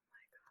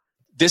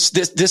 This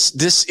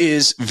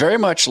is very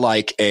much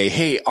like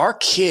hey, our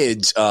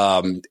kids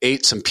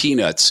ate some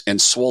peanuts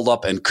and swelled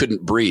up and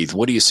couldn't breathe.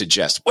 What do you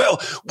suggest? Well,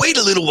 wait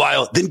a little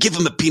while, then give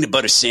them a peanut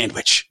butter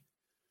sandwich.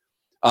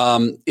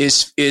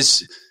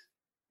 Is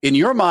in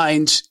your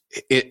mind,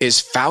 is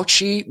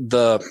Fauci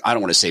I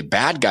don't want to say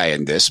bad guy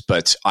in this,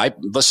 but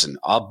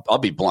I'll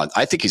be blunt.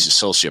 I think he's a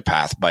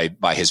sociopath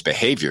by his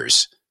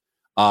behaviors.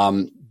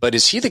 But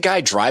is he the guy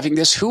driving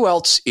this? Who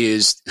else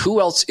is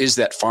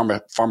that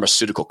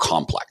pharmaceutical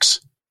complex?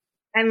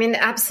 I mean,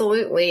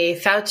 absolutely.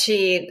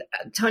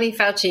 Tony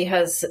Fauci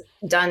has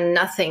done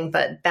nothing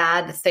but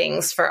bad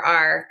things for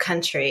our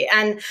country.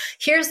 And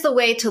here's the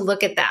way to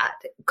look at that.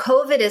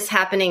 COVID is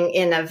happening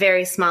in a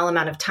very small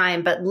amount of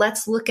time, but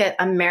let's look at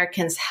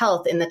Americans'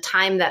 health in the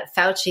time that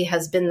Fauci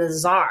has been the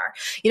czar.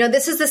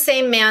 This is the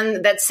same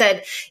man that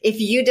said, if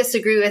you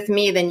disagree with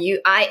me, then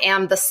I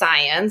am the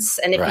science.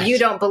 And if you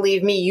don't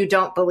believe me, you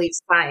don't believe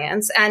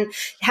science, and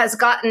has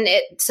gotten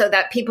it so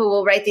that people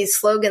will write these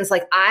slogans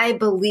like, I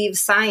believe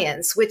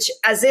science, which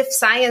as if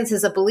science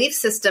is a belief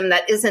system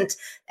that isn't,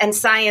 and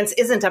science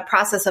isn't a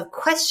process of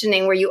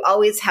questioning where you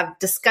always have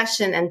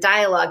discussion and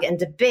dialogue and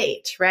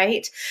debate,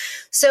 right?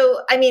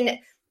 So, I mean,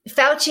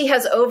 Fauci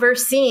has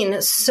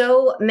overseen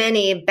so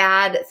many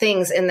bad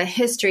things in the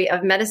history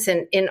of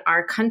medicine in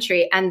our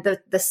country. And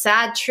the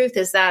sad truth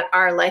is that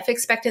our life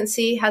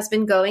expectancy has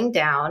been going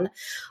down.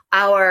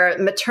 Our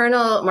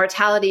maternal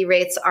mortality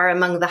rates are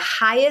among the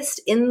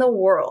highest in the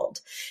world.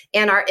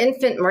 And our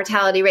infant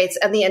mortality rates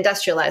in the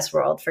industrialized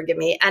world,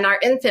 and our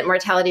infant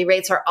mortality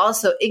rates are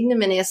also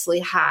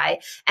ignominiously high.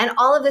 And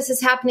all of this is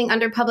happening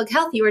under public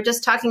health. You were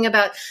just talking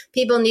about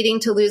people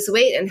needing to lose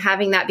weight and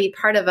having that be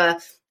part of a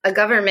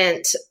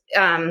government,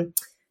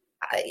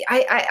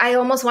 I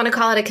almost want to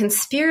call it a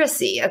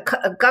conspiracy, a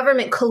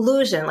government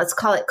collusion. Let's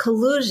call it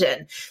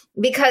collusion,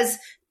 because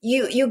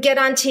you get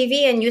on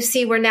TV and you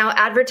see we're now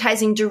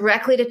advertising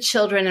directly to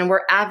children, and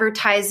we're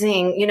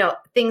advertising,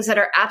 things that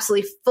are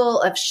absolutely full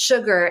of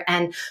sugar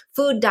and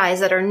food dyes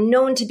that are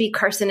known to be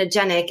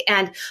carcinogenic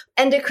and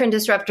endocrine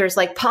disruptors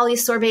like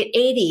polysorbate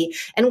 80.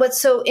 And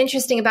what's so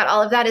interesting about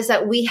all of that is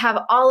that we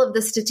have all of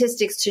the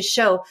statistics to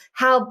show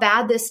how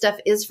bad this stuff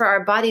is for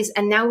our bodies.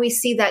 And now we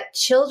see that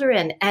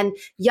children and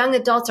young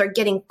adults are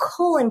getting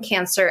colon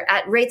cancer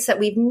at rates that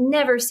we've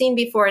never seen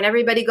before. And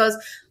everybody goes,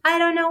 I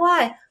don't know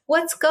why.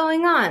 What's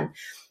going on?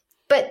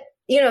 But,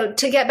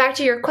 to get back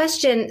to your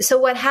question, so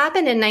what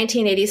happened in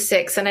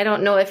 1986, and I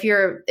don't know if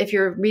your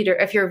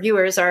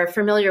viewers are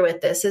familiar with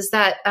this, is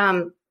that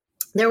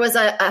there was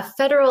a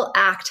federal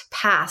act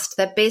passed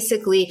that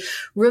basically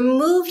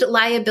removed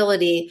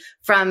liability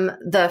from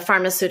the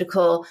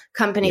pharmaceutical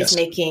companies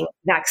making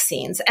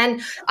vaccines.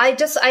 And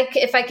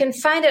if I can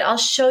find it, I'll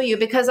show you,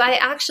 because I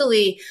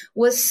actually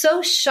was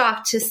so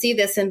shocked to see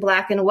this in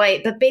black and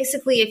white. But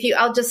basically, if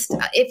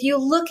you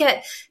look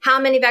at how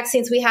many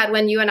vaccines we had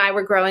when you and I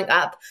were growing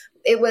up,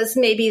 it was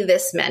maybe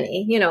this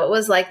many, it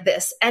was like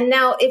this. And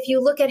now if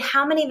you look at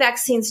how many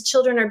vaccines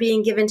children are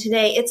being given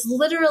today, it's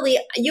literally,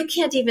 you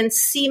can't even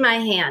see my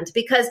hand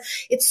because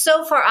it's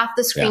so far off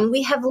the screen. Yeah.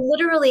 We have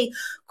literally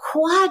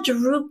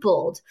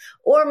quadrupled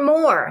or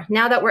more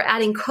now that we're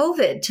adding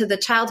COVID to the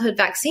childhood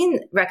vaccine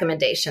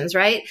recommendations,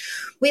 right?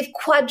 We've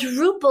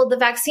quadrupled the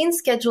vaccine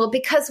schedule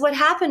because what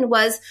happened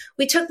was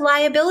we took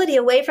liability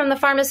away from the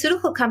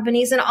pharmaceutical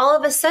companies, and all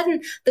of a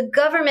sudden the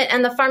government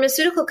and the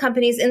pharmaceutical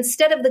companies,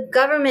 instead of the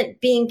government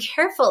being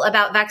careful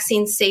about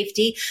vaccine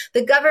safety,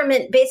 the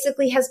government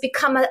basically has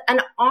become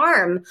an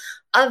arm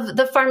of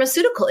the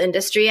pharmaceutical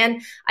industry.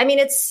 And I mean,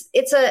 it's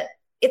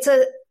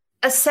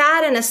a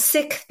sad and a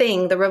sick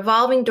thing, the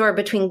revolving door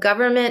between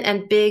government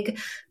and big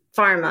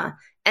pharma.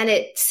 And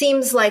it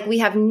seems like we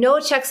have no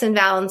checks and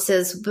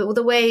balances. But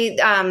the way,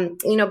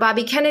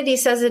 Bobby Kennedy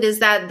says it is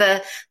that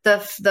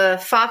the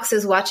fox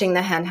is watching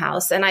the hen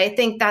house. And I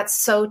think that's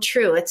so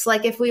true. It's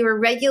like if we were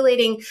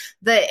regulating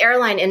the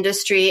airline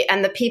industry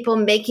and the people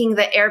making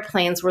the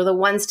airplanes were the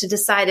ones to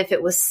decide if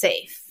it was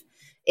safe.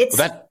 It's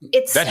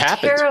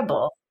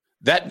terrible.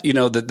 That,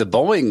 the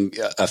Boeing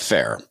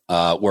affair,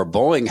 where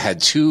Boeing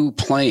had two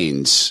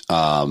planes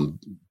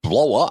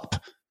blow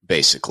up,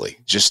 basically,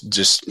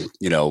 just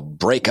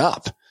break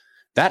up.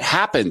 That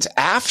happened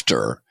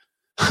after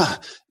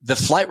the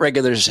flight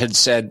regulators had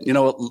said,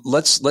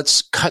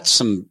 let's cut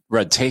some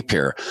red tape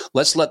here.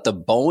 Let's let the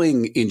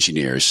Boeing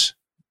engineers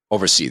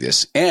oversee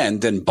this.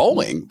 And then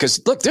Boeing,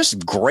 because look, there's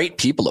great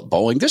people at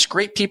Boeing. There's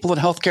great people in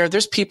healthcare.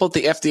 There's people at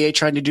the FDA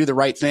trying to do the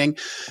right thing.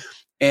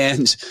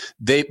 And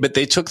they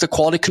took the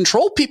quality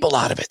control people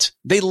out of it.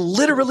 They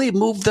literally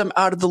moved them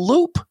out of the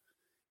loop.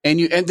 And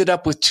you ended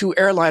up with two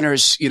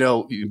airliners,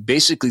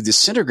 basically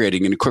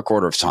disintegrating in a quick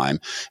order of time.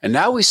 And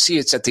now we see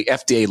it's at the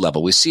FDA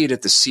level. We see it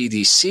at the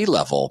CDC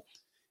level.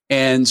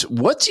 And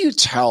what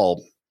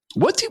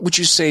would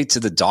you say to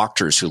the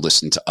doctors who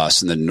listen to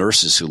us and the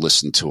nurses who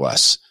listen to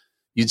us?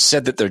 You'd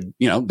said that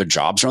their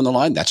jobs are on the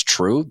line. That's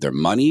true. Their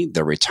money,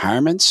 their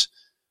retirements.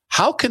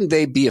 How can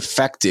they be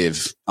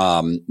effective,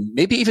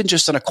 maybe even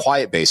just on a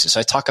quiet basis?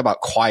 I talk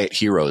about quiet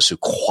heroes who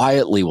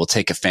quietly will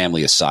take a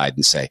family aside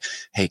and say,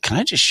 hey, can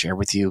I just share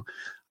with you?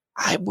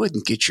 I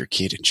wouldn't get your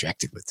kid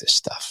injected with this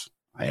stuff.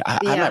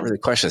 I'm not really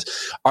questioning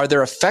this. Are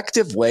there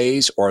effective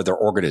ways, or are there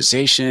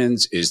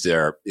organizations? Is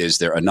there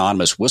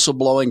anonymous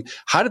whistleblowing?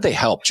 How do they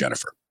help,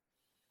 Jennifer?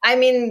 I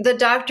mean, the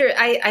doctor,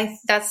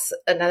 that's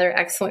another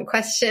excellent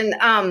question.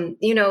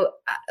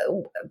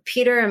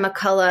 Peter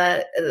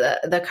McCullough,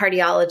 the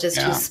cardiologist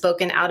who's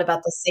spoken out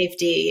about the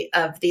safety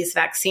of these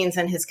vaccines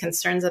and his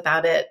concerns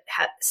about it,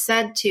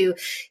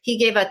 he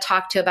gave a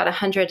talk to about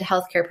 100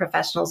 healthcare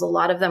professionals. A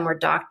lot of them were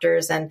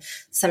doctors and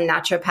some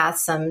naturopaths,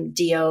 some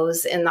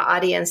DOs in the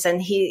audience.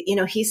 And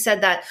he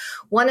said that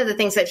one of the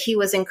things that he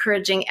was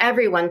encouraging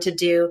everyone to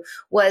do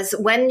was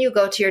when you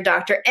go to your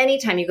doctor,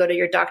 anytime you go to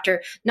your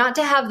doctor, not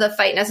to have the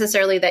fight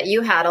necessarily that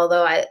you had,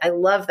 although I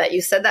love that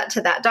you said that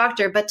to that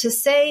doctor, but to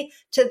say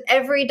to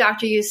every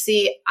doctor you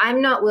see,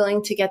 I'm not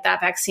willing to get that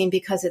vaccine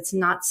because it's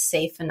not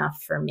safe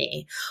enough for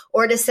me.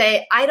 Or to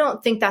say, I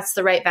don't think that's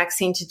the right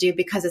vaccine to do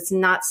because it's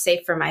not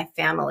safe for my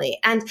family.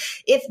 And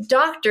if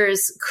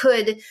doctors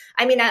could,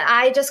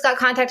 I just got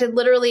contacted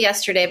literally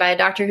yesterday by a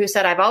doctor who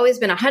said, I've always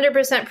been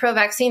 100%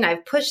 pro-vaccine.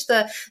 I've pushed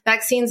the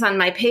vaccines on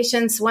my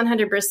patients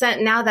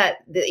 100% now that,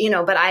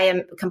 but I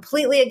am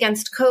completely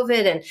against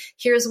COVID and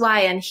here's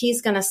why. And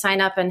he's going to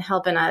sign up and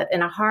help in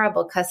a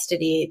horrible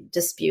custody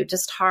dispute,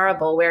 just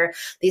horrible, where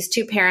these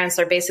two parents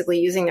are basically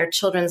using their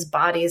children's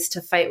bodies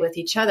to fight with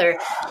each other.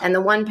 And the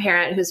one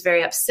parent who's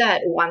very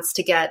upset wants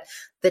to get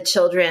the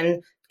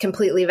children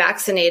completely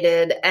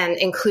vaccinated and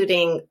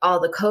including all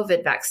the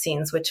COVID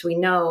vaccines, which we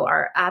know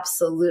are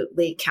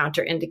absolutely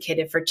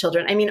counterindicated for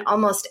children.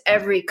 Almost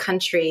every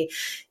country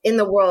in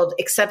the world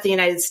except the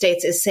United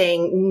States is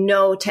saying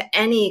no to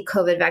any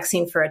COVID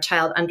vaccine for a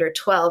child under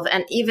 12.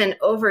 And even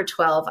over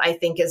 12, I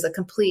think is a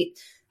complete,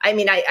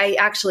 I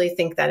actually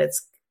think that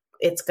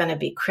it's going to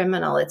be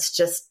criminal. It's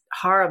just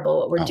horrible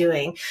what we're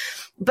doing.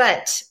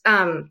 But,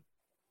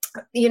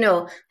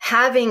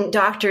 having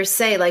doctors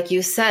say, like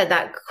you said,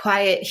 that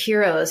quiet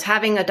heroes,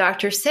 having a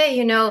doctor say,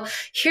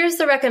 here's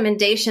the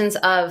recommendations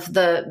of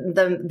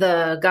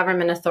the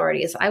government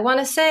authorities. I want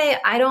to say,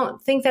 I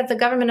don't think that the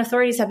government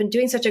authorities have been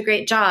doing such a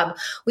great job.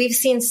 We've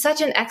seen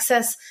such an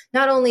excess,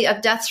 not only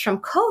of deaths from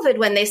COVID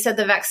when they said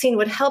the vaccine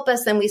would help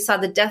us, then we saw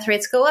the death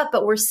rates go up,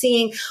 but we're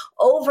seeing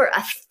over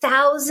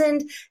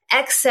 1,000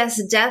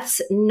 excess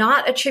deaths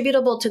not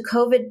attributable to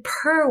COVID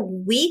per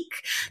week.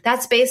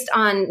 That's based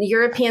on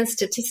European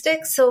statistics.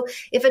 So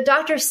if a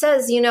doctor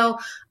says,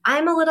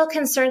 I'm a little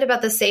concerned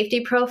about the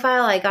safety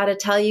profile, I got to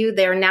tell you,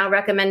 they're now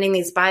recommending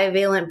these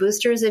bivalent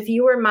boosters. If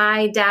you were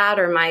my dad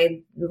or my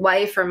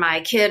wife or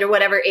my kid or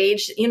whatever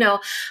age,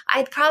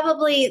 I'd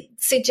probably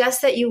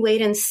suggest that you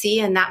wait and see,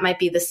 and that might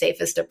be the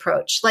safest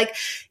approach. Like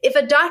if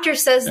a doctor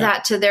says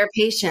that to their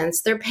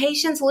patients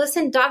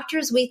listen.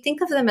 Doctors, we think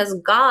of them as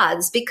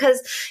gods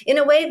because in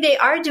a way they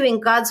are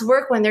doing God's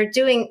work when they're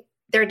doing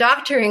their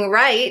doctoring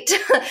right.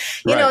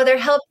 They're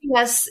helping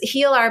us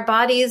heal our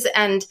bodies.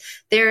 And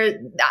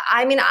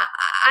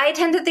I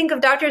tend to think of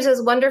doctors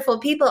as wonderful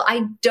people.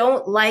 I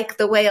don't like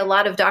the way a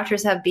lot of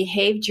doctors have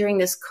behaved during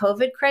this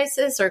COVID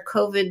crisis or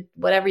COVID,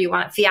 whatever you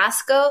want,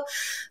 fiasco.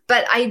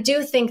 But I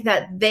do think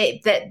that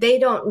they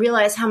don't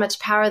realize how much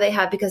power they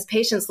have because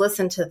patients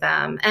listen to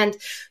them. And,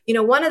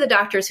 one of the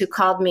doctors who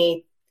called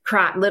me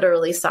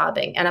literally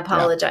sobbing and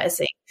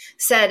apologizing,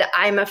 said,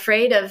 I'm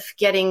afraid of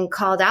getting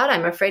called out.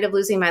 I'm afraid of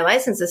losing my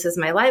license. This is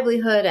my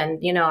livelihood.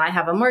 And, I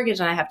have a mortgage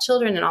and I have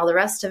children and all the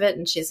rest of it.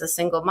 And she's a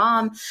single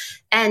mom.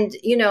 And,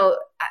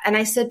 and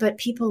I said, but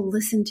people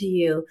listen to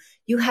you.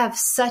 You have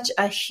such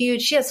a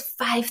huge, she has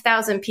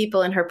 5,000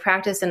 people in her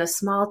practice in a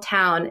small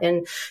town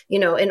in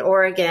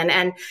Oregon.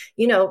 And,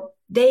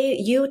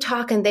 you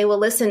talk and they will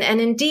listen. And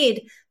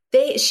indeed,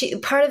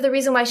 part of the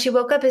reason why she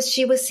woke up is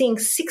she was seeing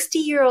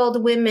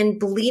 60-year-old women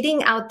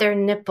bleeding out their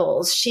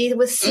nipples. She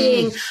was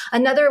seeing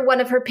another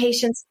one of her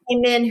patients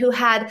came in who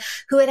had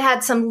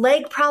some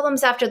leg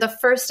problems after the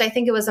first, I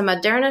think it was a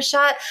Moderna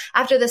shot.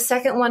 After the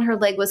second one, her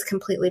leg was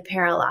completely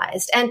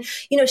paralyzed. And,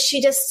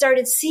 she just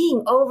started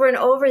seeing over and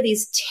over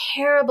these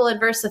terrible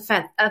adverse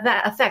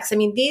effects.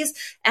 These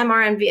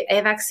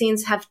mRNA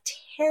vaccines have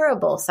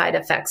terrible side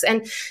effects.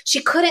 And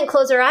she couldn't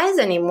close her eyes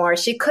anymore.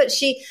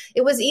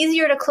 It was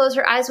easier to close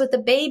her eyes with the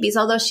babies,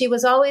 although she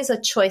was always a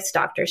choice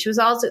doctor. She was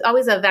also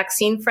always a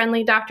vaccine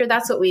friendly doctor.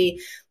 That's what we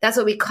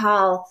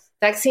call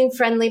vaccine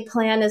friendly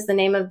plan is the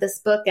name of this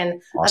book.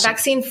 And awesome. A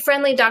vaccine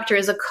friendly doctor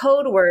is a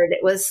code word.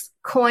 It was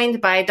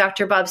coined by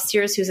Dr. Bob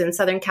Sears, who's in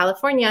Southern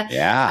California,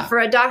 for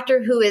a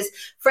doctor who is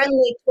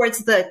friendly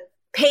towards the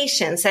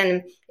patients.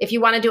 And if you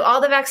want to do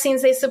all the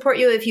vaccines, they support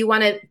you. If you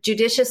want to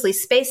judiciously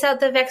space out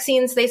the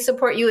vaccines, they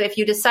support you. If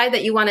you decide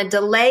that you want to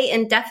delay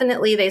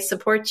indefinitely, they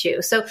support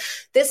you. So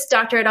this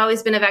doctor had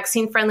always been a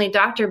vaccine friendly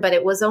doctor, but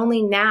it was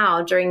only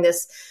now during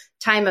this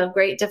time of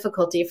great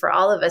difficulty for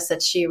all of us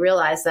that she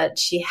realized that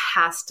she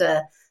has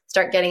to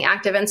start getting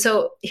active. And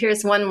so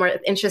here's one more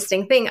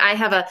interesting thing. I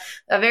have a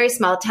very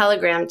small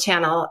Telegram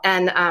channel,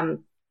 and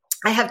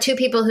I have two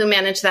people who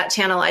manage that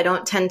channel. I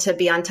don't tend to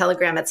be on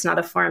Telegram. It's not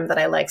a forum that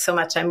I like so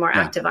much. I'm more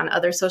active on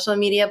other social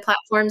media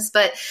platforms.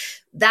 But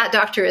that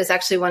doctor is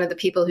actually one of the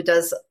people who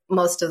does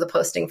most of the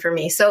posting for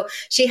me. So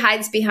she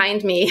hides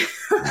behind me.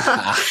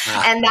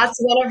 And that's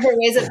one of her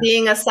ways of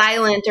being a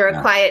silent or a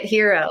quiet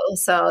hero.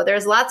 So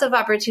there's lots of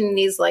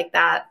opportunities like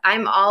that.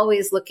 I'm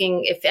always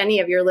looking, if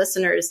any of your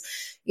listeners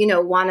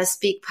want to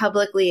speak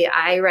publicly.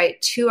 I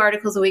write 2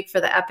 articles a week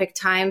for the Epic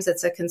Times.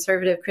 It's a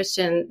conservative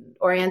Christian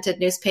oriented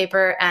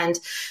newspaper. And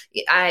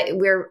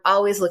we're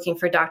always looking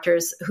for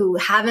doctors who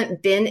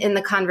haven't been in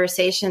the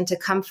conversation to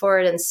come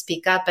forward and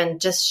speak up and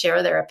just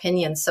share their opinion.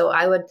 opinions. So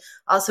I would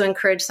also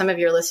encourage some of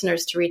your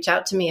listeners to reach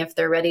out to me if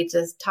they're ready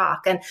to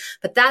talk.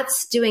 But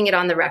that's doing it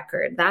on the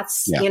record.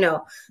 That's,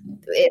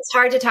 it's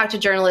hard to talk to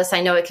journalists.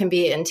 I know it can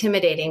be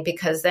intimidating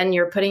because then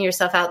you're putting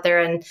yourself out there.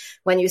 And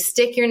when you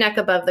stick your neck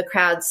above the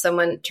crowd,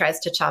 someone tries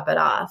to chop it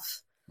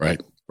off.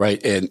 Right.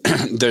 And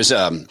there's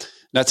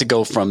not to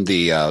go from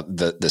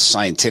the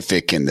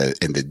scientific and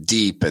the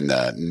deep and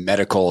the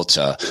medical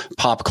to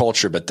pop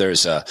culture, but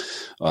there's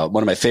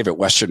one of my favorite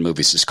Western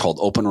movies is called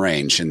Open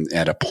Range, and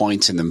at a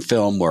point in the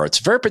film where it's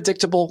very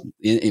predictable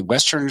in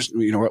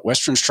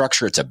Western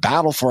structure, it's a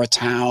battle for a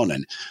town,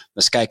 and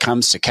this guy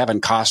comes to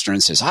Kevin Costner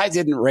and says, "I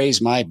didn't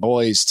raise my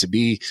boys to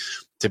be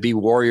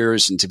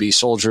warriors and to be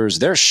soldiers.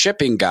 They're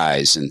shipping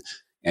guys."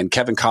 And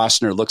Kevin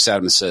Costner looks at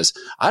him and says,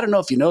 "I don't know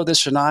if you know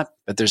this or not,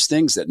 but there's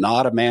things that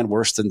not a man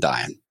worse than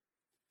dying."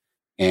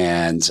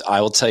 And I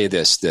will tell you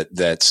this, that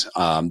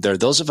there are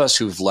those of us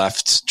who've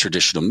left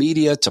traditional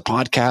media to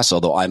podcasts,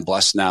 although I'm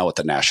blessed now with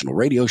the national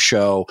radio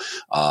show.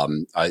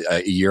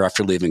 A year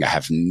after leaving, I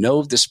have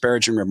no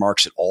disparaging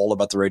remarks at all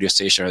about the radio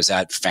station I was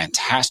at.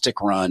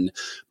 Fantastic run.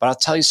 But I'll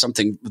tell you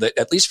something, that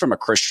at least from a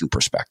Christian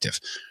perspective,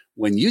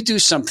 when you do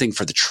something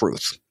for the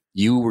truth,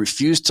 you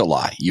refuse to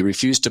lie. You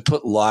refuse to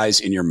put lies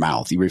in your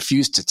mouth. You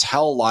refuse to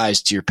tell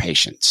lies to your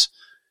patients.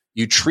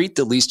 You treat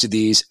the least of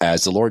these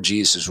as the Lord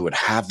Jesus would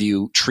have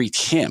you treat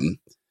him.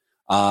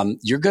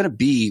 You're going to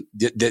be,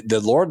 the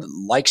Lord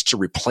likes to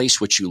replace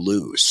what you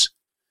lose,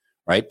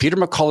 right? Peter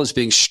McCullough is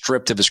being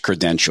stripped of his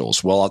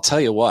credentials. Well, I'll tell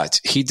you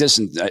what, he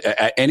doesn't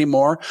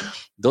anymore.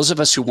 Those of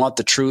us who want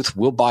the truth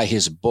will buy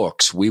his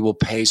books. We will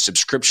pay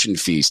subscription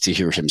fees to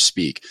hear him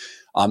speak.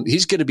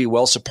 He's going to be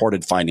well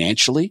supported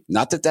financially.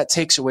 Not that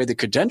takes away the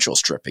credential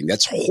stripping.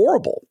 That's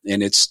horrible.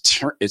 And it's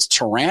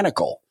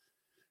tyrannical.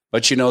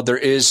 But,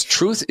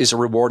 truth is a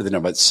reward in and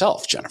of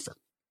itself, Jennifer.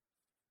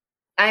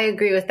 I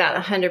agree with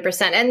that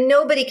 100%. And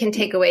nobody can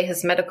take away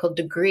his medical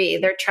degree.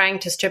 They're trying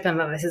to strip him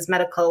of his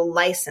medical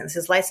license,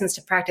 his license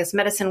to practice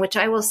medicine, which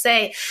I will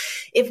say,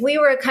 if we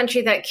were a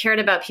country that cared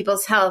about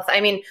people's health, I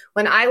mean,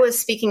 when I was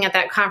speaking at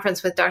that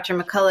conference with Dr.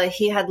 McCullough,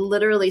 he had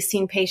literally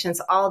seen patients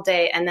all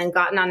day and then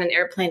gotten on an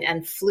airplane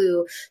and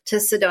flew to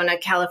Sedona,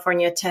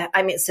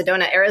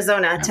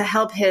 Arizona, to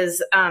help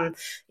his,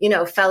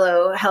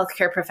 fellow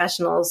healthcare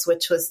professionals,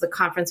 which was the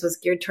conference was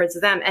geared towards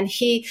them. And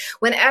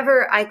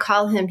whenever I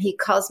call him, he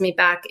calls me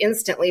back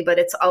instantly, but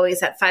it's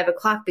always at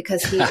 5:00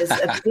 because he is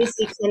a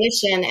basic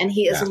clinician and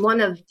he is one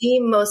of the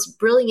most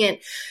brilliant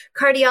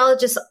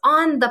cardiologists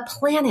on the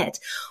planet.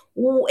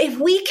 If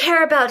we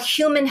care about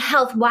human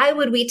health, why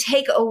would we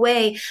take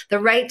away the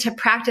right to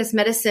practice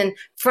medicine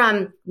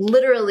from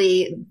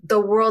literally the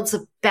world's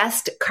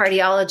best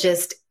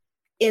cardiologist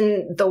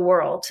in the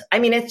world? I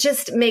mean, it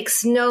just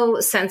makes no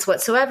sense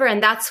whatsoever.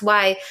 And that's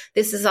why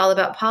this is all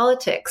about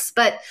politics.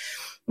 But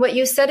what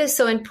you said is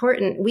so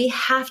important. We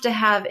have to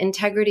have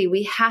integrity.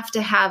 We have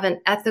to have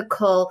an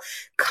ethical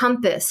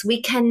compass.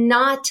 We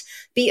cannot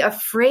be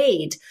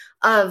afraid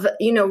of,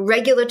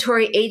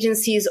 regulatory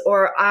agencies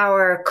or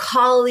our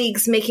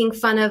colleagues making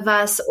fun of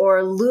us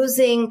or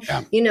losing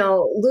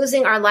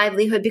our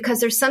livelihood, because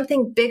there's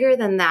something bigger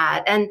than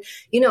that. And,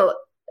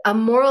 a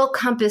moral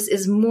compass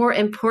is more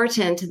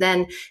important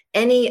than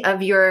any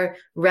of your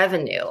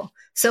revenue.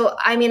 So,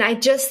 I mean, I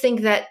just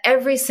think that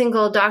every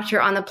single doctor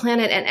on the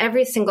planet and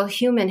every single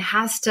human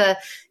has to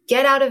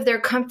get out of their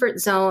comfort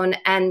zone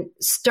and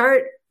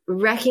start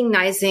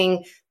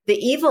recognizing the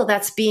evil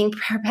that's being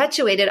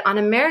perpetuated on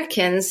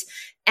Americans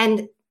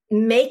and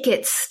make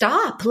it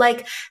stop.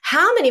 Like,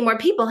 how many more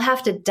people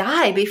have to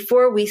die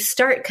before we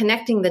start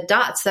connecting the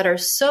dots that are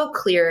so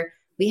clear?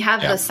 We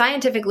have the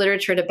scientific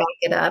literature to back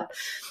it up.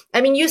 I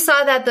mean, you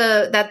saw that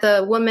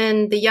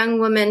the young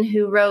woman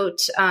who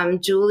wrote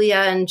Julie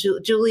and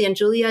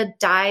Julia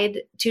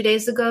died 2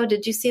 days ago.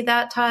 Did you see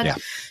that, Todd? Yeah.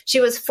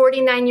 She was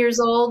 49 years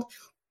old.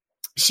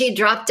 She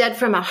dropped dead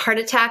from a heart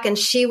attack, and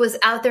she was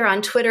out there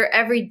on Twitter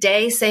every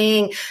day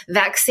saying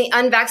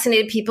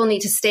unvaccinated people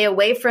need to stay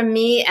away from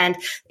me, and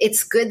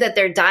it's good that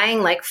they're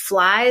dying like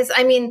flies.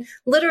 I mean,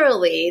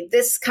 literally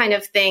this kind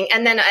of thing.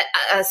 And then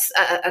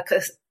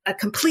a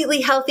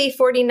completely healthy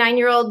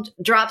 49-year-old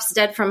drops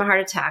dead from a heart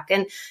attack.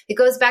 And it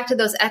goes back to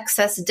those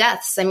excess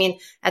deaths. I mean,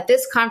 at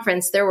this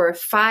conference, there were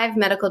 5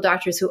 medical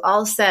doctors who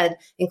all said,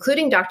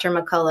 including Dr.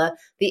 McCullough,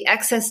 the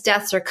excess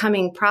deaths are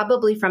coming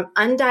probably from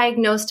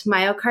undiagnosed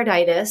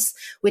myocarditis,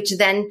 which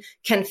then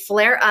can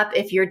flare up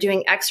if you're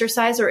doing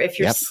exercise or if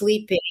you're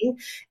sleeping.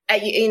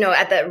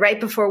 Right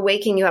before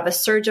waking, you have a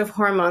surge of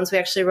hormones. We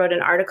actually wrote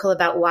an article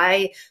about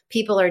why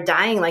people are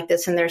dying like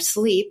this in their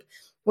sleep.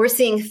 We're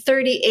seeing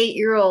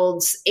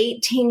 38-year-olds,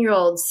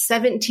 18-year-olds,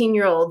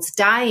 17-year-olds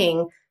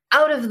dying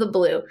out of the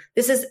blue.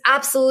 This is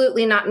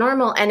absolutely not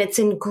normal, and it's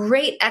in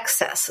great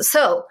excess.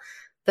 So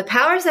the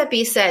powers that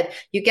be said,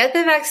 you get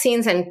the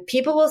vaccines and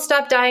people will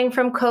stop dying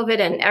from COVID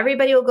and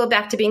everybody will go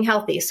back to being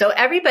healthy. So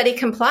everybody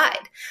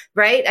complied,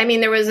 right? I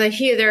mean, there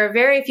are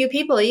very few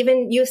people,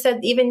 even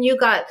you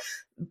got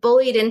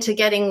bullied into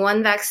getting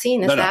one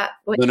vaccine. Is that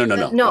what you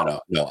said? No.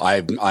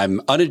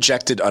 I'm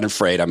unejected,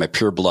 unafraid. I'm a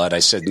pure blood. I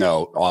said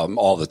no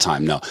all the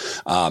time. No,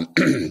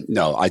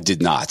 no, I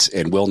did not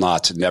and will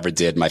not. Never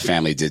did. My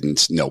family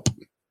didn't. Nope.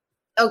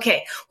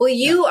 Okay. Well,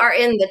 you are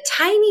in the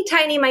tiny,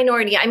 tiny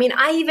minority. I mean,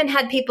 I even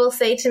had people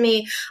say to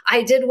me,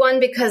 I did one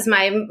because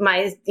my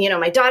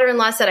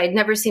daughter-in-law said I'd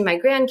never see my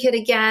grandkid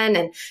again.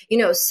 And,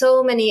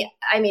 so many,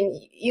 I mean,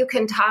 you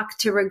can talk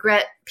to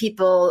regret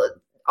people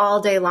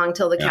all day long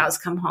till the cows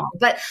come home.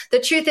 But the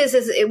truth is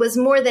it was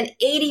more than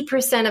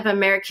 80% of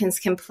Americans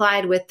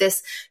complied with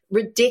this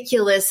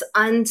ridiculous,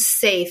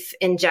 unsafe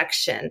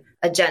injection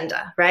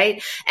agenda,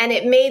 right? And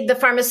it made the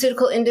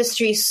pharmaceutical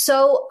industry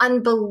so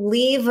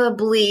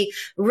unbelievably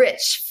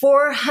rich.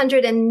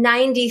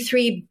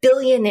 493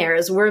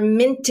 billionaires were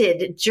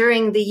minted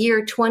during the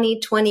year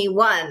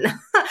 2021,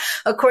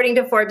 according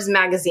to Forbes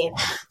magazine.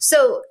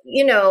 So,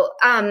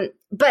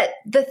 but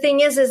the thing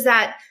is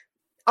that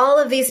all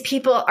of these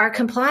people are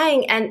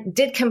complying and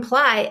did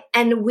comply,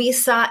 and we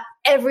saw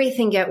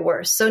everything get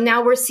worse. So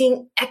now we're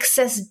seeing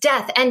excess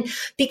death. And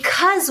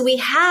because we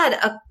had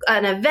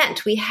an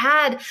event, we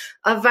had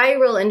a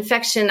viral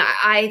infection,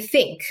 I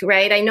think,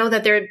 right? I know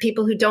that there are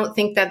people who don't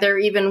think that there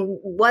even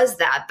was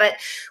that, but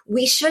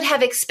we should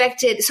have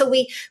expected. So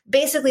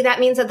that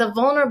means that the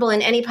vulnerable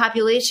in any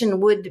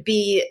population would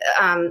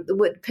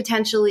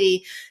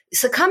potentially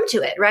succumb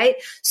to it, right?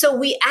 So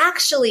we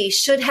actually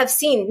should have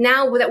seen,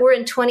 now that we're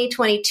in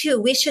 2022,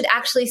 we should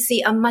actually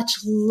see a much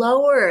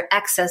lower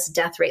excess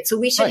death rate. So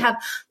we should have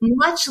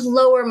much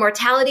lower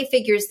mortality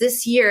figures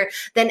this year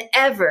than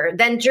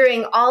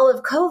during all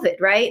of COVID,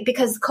 right?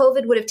 Because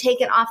COVID would have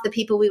taken off the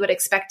people we would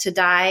expect to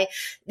die.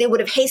 They would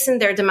have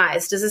hastened their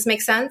demise. Does this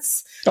make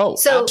sense? Oh,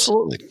 so,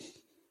 absolutely.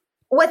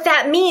 What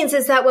that means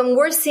is that when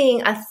we're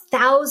seeing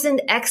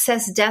 1,000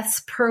 excess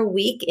deaths per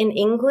week in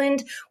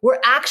England,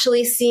 we're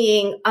actually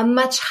seeing a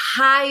much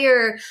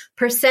higher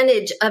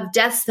percentage of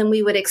deaths than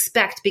we would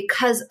expect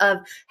because of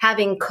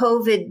having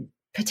COVID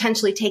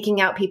potentially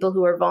taking out people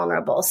who are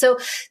vulnerable. So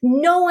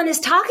no one is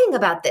talking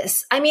about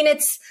this. I mean,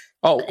 and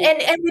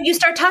when you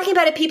start talking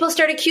about it, people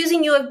start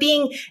accusing you of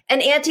being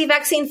an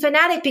anti-vaccine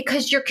fanatic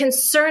because you're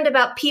concerned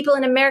about people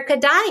in America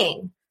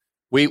dying.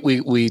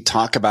 We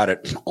talk about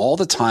it all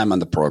the time on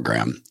the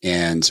program,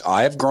 and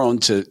I've grown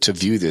to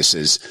view this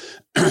as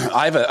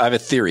I have a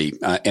theory.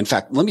 In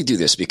fact, let me do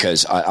this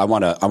because I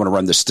want to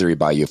run this theory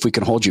by you. If we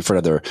can hold you for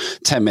another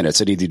 10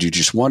 minutes, I need to do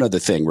just one other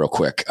thing real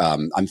quick.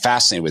 I'm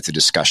fascinated with the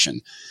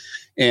discussion,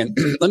 and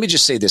let me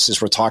just say this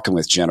as we're talking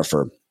with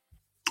Jennifer.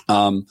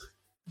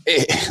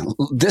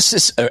 This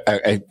is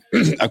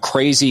a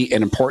crazy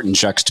and important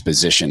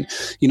juxtaposition.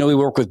 We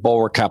work with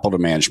Bulwark Capital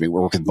Management. We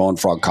work with Bone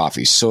Frog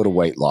Coffee, Soda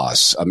Weight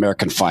Loss,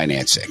 American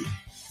Financing.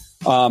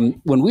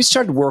 When we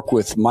started work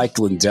with Mike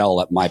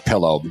Lindell at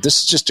MyPillow,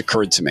 this just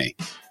occurred to me.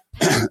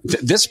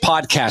 This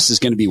podcast is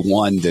going to be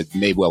one that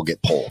may well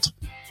get pulled.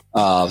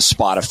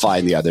 Spotify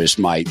and the others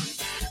might.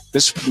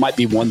 This might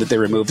be one that they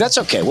remove. That's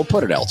okay. We'll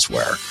put it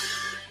elsewhere.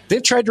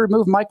 They've tried to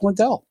remove Mike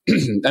Lindell.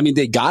 I mean,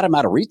 they got him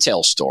out of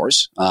retail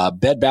stores.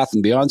 Bed Bath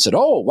 & Beyond said,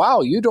 oh,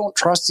 wow, you don't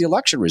trust the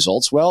election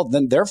results. Well,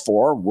 then,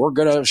 therefore, we're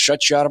going to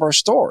shut you out of our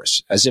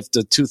stores, as if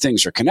the two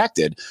things are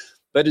connected.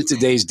 But in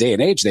today's day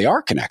and age, they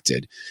are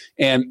connected.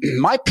 And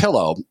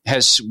MyPillow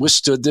has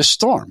withstood this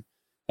storm.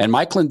 And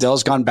Mike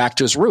Lindell's gone back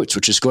to his roots,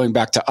 which is going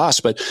back to us.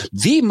 But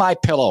the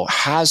MyPillow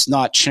has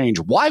not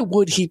changed. Why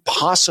would he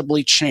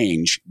possibly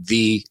change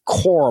the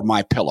core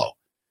MyPillow?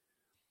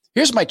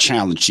 Here's my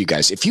challenge to you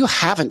guys. If you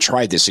haven't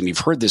tried this and you've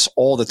heard this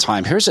all the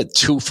time, here's a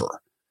twofer.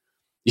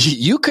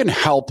 You can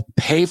help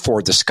pay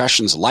for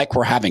discussions like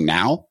we're having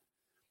now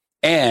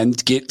and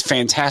get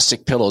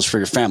fantastic pillows for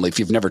your family if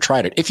you've never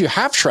tried it. If you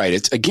have tried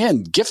it,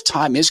 again, gift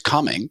time is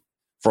coming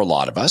for a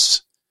lot of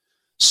us.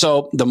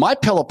 So the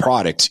MyPillow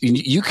product,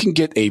 you can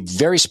get a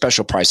very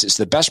special price. It's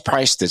the best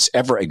price that's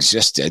ever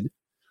existed.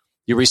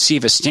 You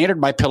receive a standard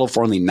MyPillow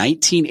for only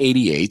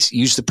 $19.88.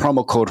 Use the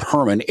promo code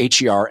Herman,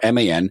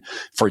 Herman,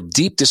 for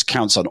deep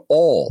discounts on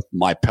all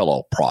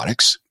MyPillow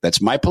products. That's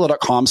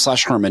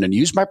MyPillow.com/Herman and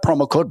use my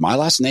promo code, my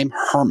last name,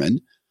 Herman.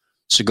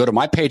 So go to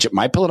my page at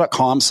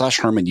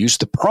MyPillow.com/Herman. Use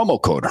the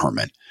promo code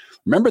Herman.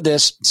 Remember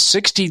this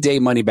 60-day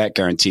money-back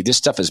guarantee. This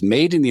stuff is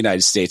made in the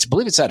United States. I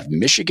believe it's out of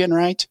Michigan,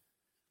 right?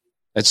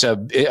 It's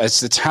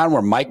the town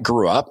where Mike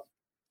grew up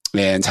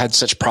and had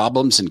such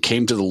problems and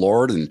came to the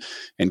Lord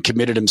and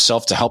committed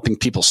himself to helping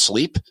people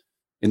sleep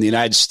in the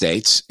United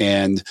States.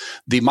 And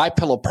the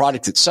MyPillow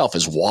product itself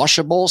is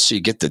washable, so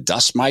you get the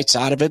dust mites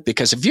out of it.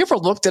 Because if you ever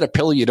looked at a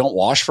pillow you don't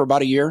wash for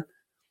about a year,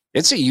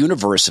 it's a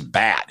universe of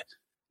bad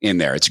in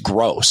there. It's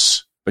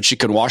gross. But you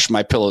can wash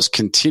MyPillows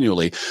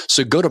continually.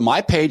 So go to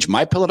my page,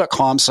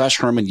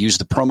 MyPillow.com/Herman. Use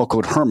the promo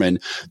code Herman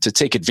to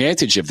take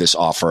advantage of this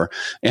offer.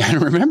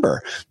 And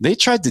remember, they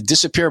tried to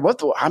disappear.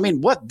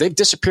 They've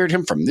disappeared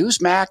him from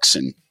Newsmax,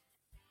 and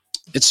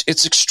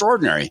it's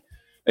extraordinary.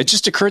 It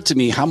just occurred to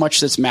me how much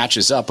this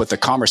matches up with the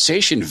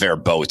conversation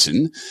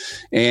verboten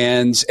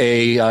and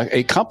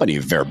a company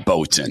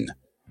verboten.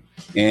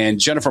 And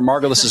Jennifer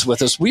Margulis is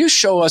with us. Will you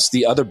show us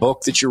the other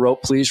book that you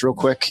wrote, please, real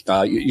quick?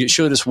 You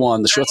showed us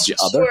one. Show us the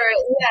other. Sure,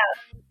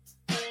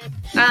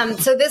 yeah.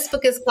 So this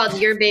book is called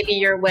Your Baby,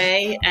 Your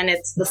Way, and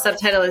the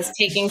subtitle is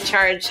Taking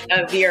Charge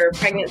of Your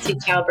Pregnancy,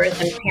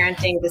 Childbirth, and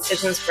Parenting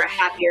Decisions for a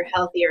Happier,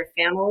 Healthier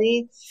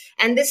Family.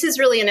 And this is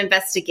really an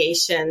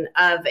investigation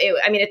of,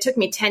 it took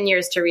me 10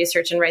 years to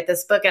research and write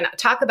this book, and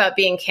talk about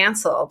being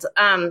canceled.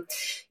 On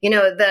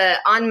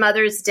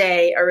Mother's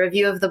Day, a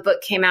review of the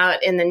book came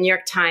out in the New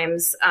York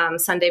Times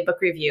Sunday Book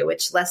Review,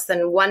 which less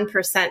than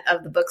 1%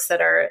 of the books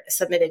that are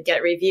submitted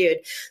get reviewed.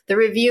 The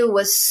review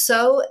was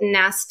so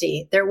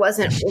nasty. There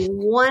wasn't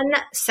one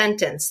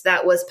sentence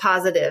that was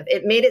positive.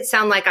 It made it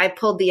sound like I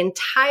pulled the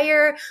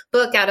entire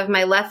book out of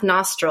my left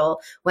nostril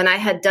when I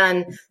had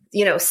done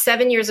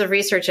 7 years of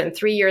research and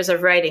 3 years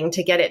of writing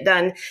to get it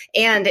done.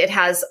 And it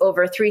has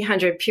over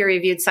 300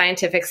 peer-reviewed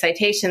scientific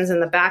citations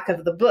in the back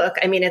of the book.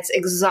 I mean, it's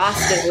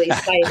exhaustively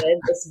cited,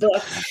 this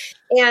book.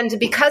 And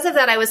because of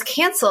that, I was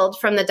canceled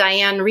from the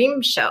Diane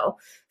Rehm show.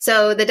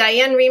 So the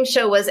Diane Rehm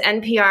show was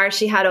NPR.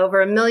 She had over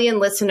 1 million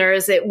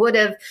listeners. It would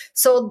have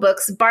sold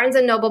books. Barnes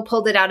 & Noble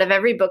pulled it out of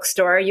every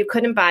bookstore. You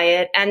couldn't buy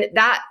it. And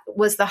that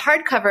was the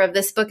hardcover of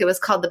this book. It was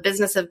called The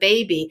Business of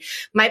Baby.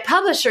 My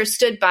publisher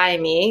stood by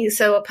me.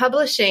 So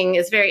publishing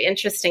is very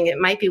interesting. It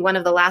might be one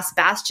of the last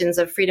bastions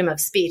of freedom of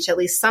speech, at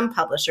least some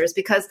publishers,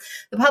 because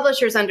the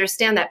publishers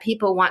understand that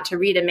people want to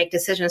read and make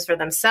decisions for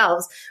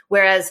themselves.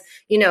 Whereas,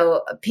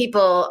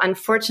 people,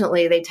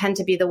 unfortunately, they tend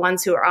to be the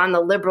ones who are on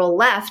the liberal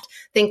left,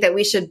 think that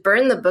we should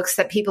burn the books,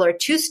 that people are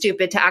too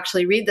stupid to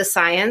actually read the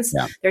science.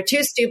 Yeah. They're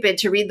too stupid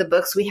to read the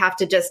books. We have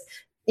to just,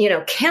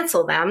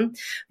 cancel them.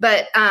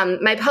 But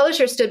my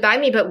publisher stood by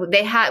me, but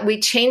we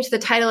changed the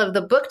title of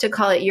the book to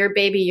call it Your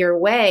Baby, Your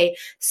Way,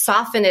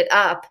 soften it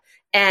up.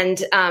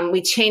 And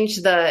we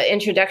changed the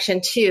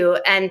introduction too.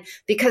 And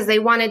because they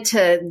wanted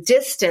to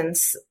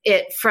distance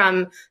it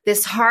from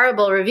this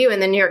horrible review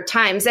in the New York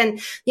Times. And,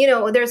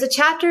 there's a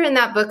chapter in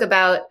that book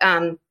about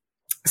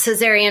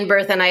cesarean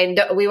birth, and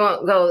we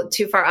won't go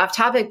too far off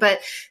topic, but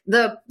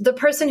the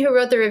person who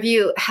wrote the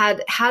review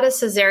had a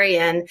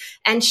cesarean,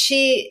 and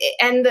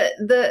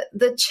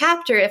the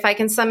chapter, if I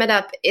can sum it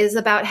up, is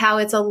about how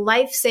it's a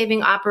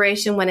life-saving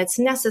operation when it's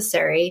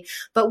necessary.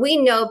 But we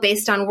know,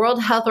 based on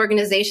World Health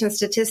Organization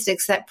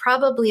statistics, that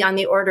probably on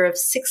the order of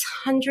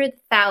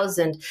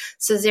 600,000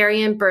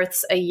 cesarean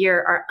births a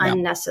year are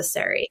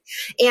unnecessary.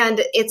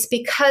 And it's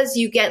because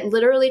you get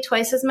literally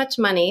twice as much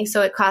money.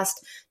 So it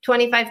costs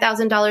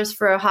 $25,000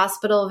 for a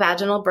hospital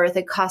vaginal birth.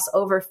 It costs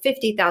over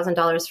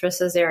 $50,000 for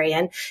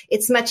cesarean.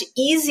 It's much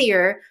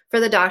easier for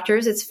the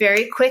doctors. It's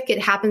very quick.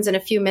 It happens in a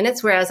few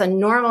minutes, whereas a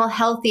normal,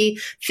 healthy,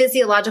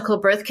 physiological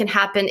birth can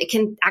happen. It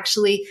can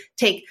actually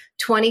take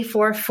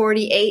 24,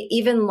 48,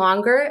 even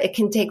longer. It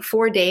can take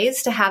 4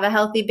 days to have a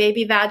healthy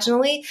baby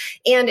vaginally.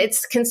 And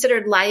it's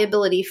considered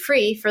liability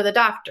free for the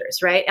doctors,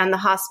 right? And the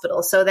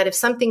hospital. So that if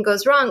something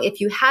goes wrong, if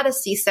you had a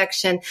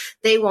C-section,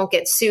 they won't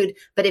get sued.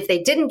 But if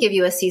they didn't give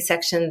you a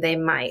C-section, they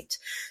might.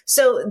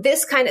 So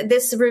this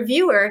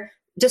reviewer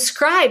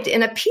described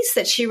in a piece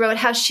that she wrote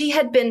how she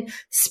had been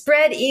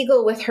spread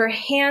eagle with her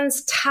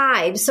hands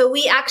tied. So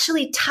we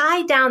actually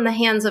tie down the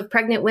hands of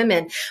pregnant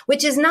women,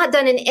 which is not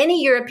done in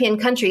any European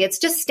country. It's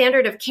just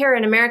standard of care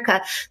in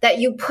America that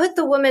you put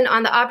the woman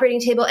on the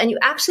operating table and you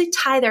actually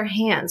tie their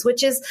hands,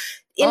 which is,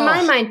 in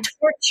my mind,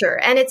 torture.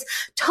 And it's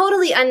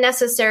totally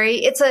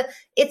unnecessary.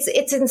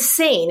 It's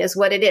insane is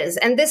what it is.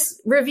 And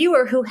this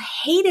reviewer who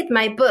hated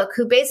my book,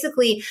 who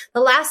basically the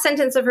last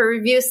sentence of her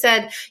review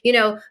said,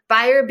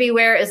 buyer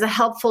beware is a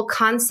helpful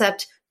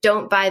concept.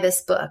 Don't buy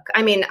this book.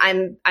 I mean,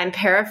 I'm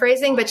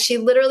paraphrasing, but she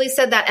literally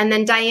said that. And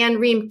then Diane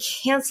Rehm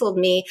canceled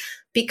me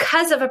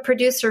because of a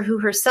producer who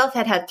herself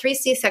had 3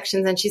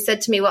 C-sections. And she said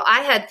to me, well,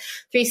 I had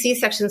 3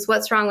 C-sections.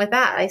 What's wrong with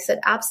that? I said,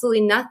 absolutely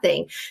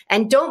nothing.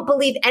 And don't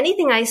believe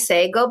anything I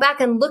say. Go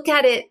back and look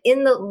at it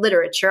in the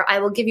literature. I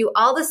will give you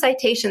all the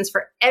citations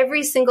for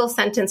every single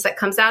sentence that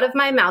comes out of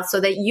my mouth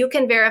so that you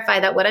can verify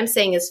that what I'm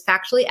saying is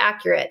factually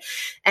accurate.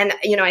 And,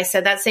 I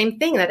said that same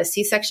thing, that a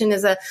C-section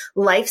is a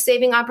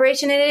life-saving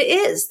operation. And it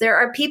is. There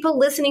are people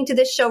listening to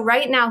this show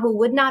right now who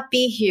would not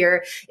be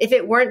here if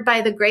it weren't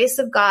by the grace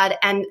of God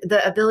and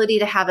the ability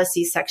to have a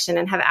C-section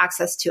and have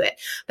access to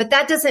it. But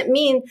that doesn't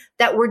mean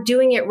that we're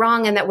doing it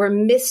wrong and that we're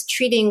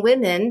mistreating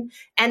women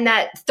and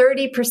that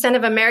 30%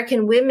 of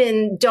American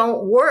women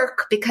don't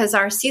work because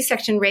our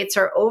C-section rates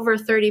are over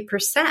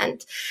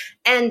 30%.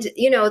 And,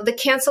 the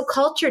cancel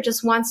culture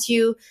just wants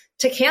you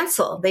to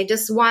cancel. They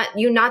just want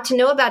you not to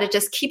know about it.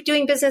 Just keep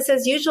doing business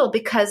as usual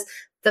because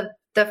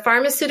the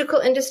pharmaceutical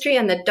industry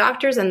and the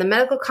doctors and the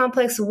medical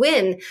complex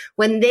win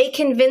when they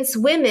convince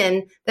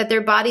women that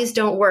their bodies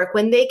don't work,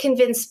 when they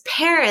convince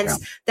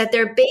parents that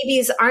their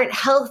babies aren't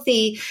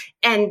healthy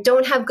and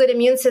don't have good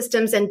immune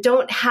systems and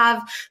don't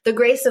have the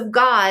grace of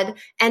God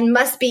and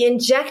must be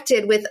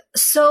injected with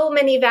so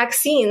many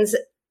vaccines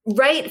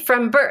right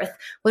from birth.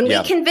 When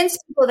we convince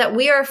people that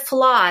we are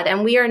flawed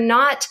and we are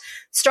not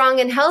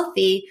strong and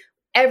healthy,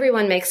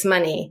 everyone makes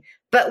money.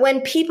 But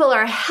when people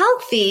are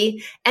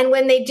healthy and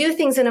when they do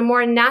things in a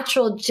more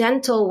natural,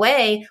 gentle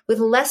way with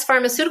less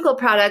pharmaceutical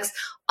products,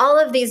 all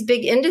of these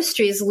big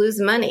industries lose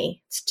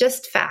money. It's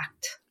just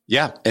fact.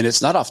 Yeah. And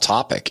it's not off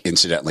topic,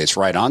 incidentally. It's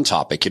right on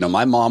topic.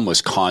 My mom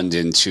was conned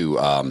into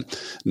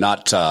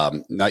not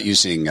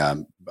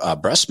using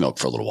breast milk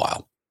for a little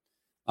while.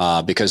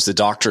 Because the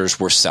doctors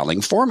were selling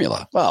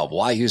formula. Well,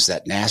 why use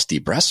that nasty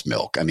breast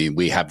milk? I mean,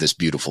 we have this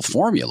beautiful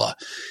formula.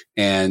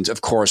 And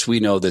of course, we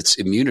know that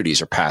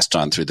immunities are passed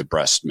on through the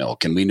breast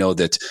milk. And we know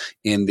that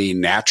in the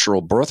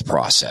natural birth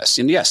process,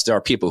 and yes, there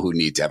are people who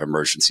need to have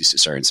emergency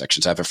cesarean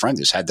sections. I have a friend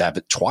who's had to have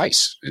it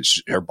twice.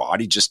 Her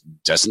body just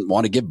doesn't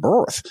want to give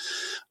birth.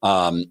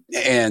 But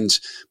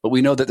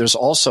we know that there's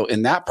also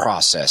in that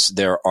process,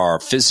 there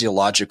are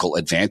physiological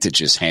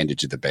advantages handed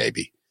to the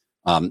baby.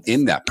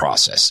 In that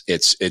process,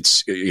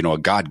 it's a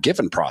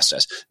God-given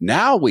process.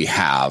 Now we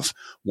have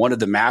one of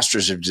the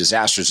masters of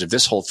disasters of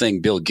this whole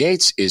thing. Bill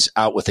Gates is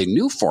out with a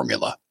new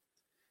formula,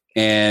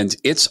 and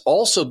it's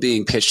also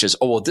being pitched as,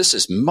 oh, well, this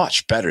is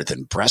much better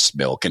than breast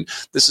milk, and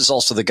this is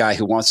also the guy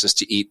who wants us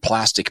to eat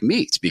plastic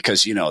meat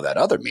because that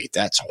other meat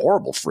that's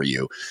horrible for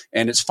you.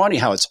 And it's funny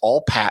how it's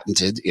all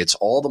patented. It's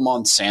all the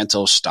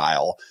Monsanto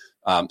style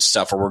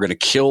stuff, where we're going to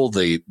kill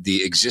the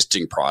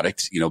existing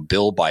product.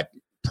 Bill by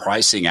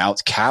pricing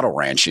out cattle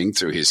ranching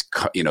through his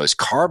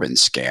carbon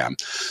scam.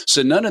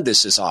 So none of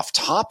this is off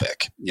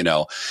topic,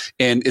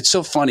 and it's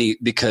so funny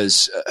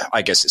because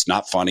I guess it's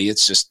not funny.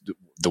 It's just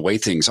the way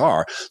things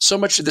are. So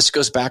much of this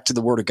goes back to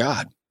the word of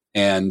God,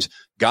 and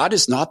God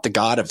is not the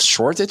God of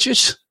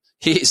shortages.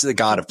 He is the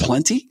God of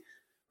plenty,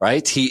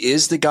 right? He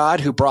is the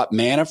God who brought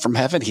manna from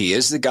heaven. He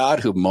is the God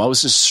who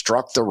Moses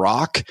struck the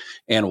rock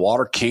and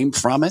water came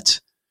from it.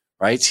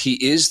 Right. He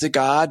is the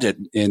God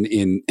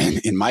in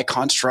my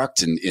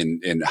construct and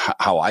in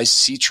how I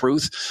see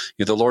truth.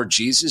 The Lord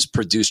Jesus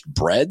produced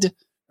bread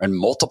and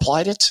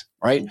multiplied it.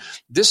 Right.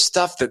 This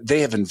stuff that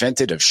they have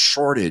invented of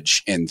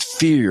shortage and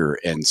fear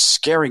and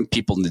scaring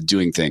people into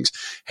doing things.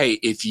 Hey,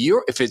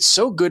 if it's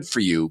so good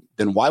for you,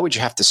 then why would you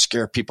have to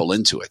scare people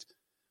into it?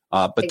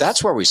 But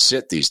that's where we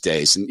sit these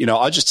days. And,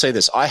 I'll just say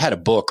this. I had a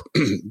book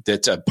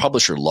that a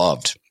publisher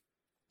loved,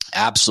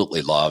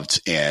 absolutely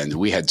loved. And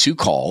we had 2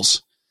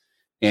 calls.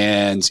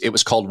 And it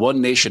was called One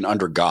Nation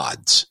Under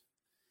Gods.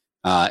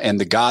 And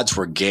the gods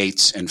were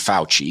Gates and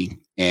Fauci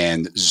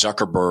and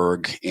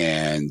Zuckerberg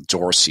and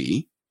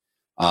Dorsey,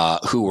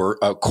 who were,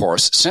 of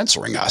course,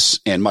 censoring us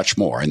and much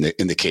more in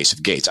the case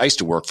of Gates. I used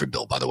to work for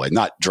Bill, by the way,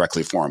 not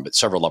directly for him, but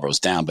several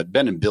levels down, but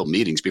been in Bill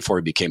meetings before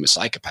he became a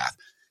psychopath.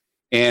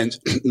 And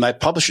my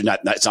publisher,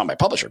 it's not my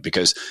publisher,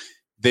 because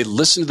they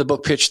listened to the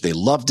book pitch. They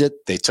loved it.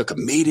 They took a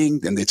meeting.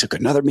 Then they took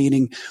another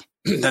meeting.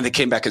 Then they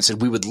came back and said,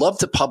 we would love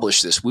to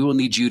publish this. We will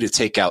need you to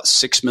take out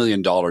 $6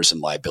 million in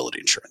liability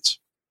insurance.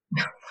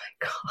 Oh,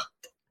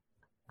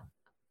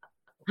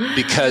 my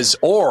God.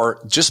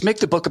 Or just make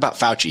the book about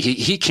Fauci.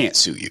 He can't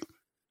sue you.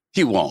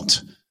 He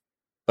won't.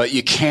 But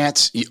you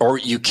can't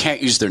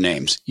use their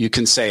names. You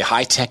can say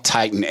High Tech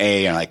Titan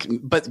A.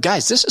 But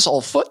guys, this is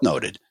all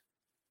footnoted.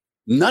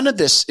 None of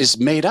this is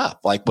made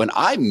up. Like when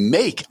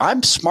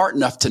I'm smart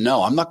enough to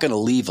know I'm not going to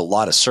leave a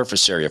lot of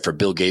surface area for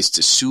Bill Gates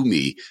to sue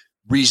me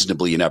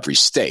reasonably in every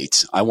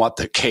state. I want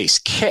the case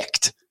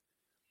kicked.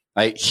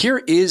 Right? Here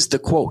is the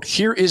quote.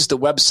 Here is the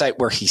website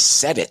where he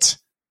said it.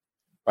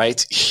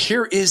 Right?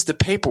 Here is the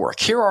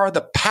paperwork. Here are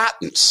the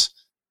patents.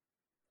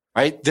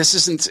 Right? This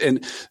isn't,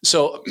 and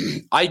so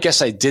I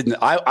guess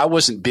I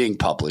wasn't being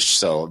published,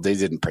 so they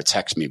didn't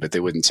protect me, but they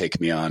wouldn't take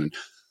me on.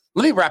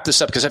 Let me wrap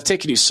this up because I've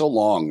taken you so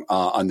long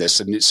on this,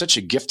 and it's such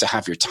a gift to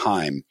have your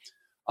time.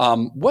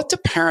 What do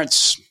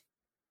parents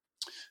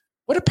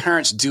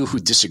do who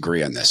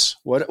disagree on this?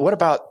 What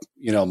about,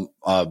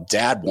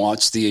 dad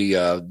wants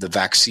the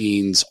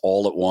vaccines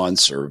all at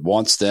once or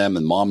wants them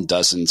and mom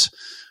doesn't?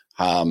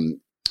 How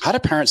do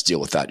parents deal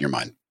with that in your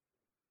mind?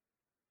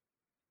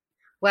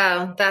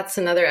 Wow, that's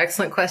another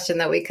excellent question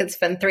that we could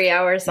spend 3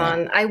 hours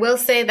on. I will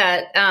say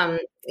that,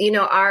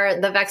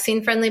 the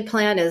vaccine friendly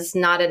plan is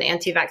not an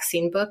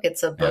anti-vaccine book.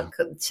 It's a book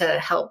to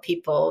help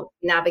people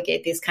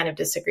navigate these kind of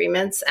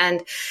disagreements.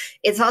 And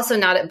it's also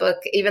not a book,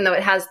 even though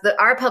it has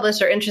our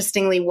publisher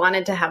interestingly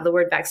wanted to have the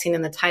word vaccine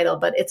in the title,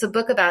 but it's a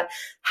book about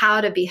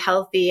how to be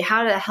healthy,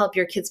 how to help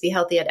your kids be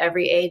healthy at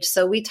every age.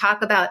 So we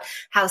talk about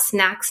how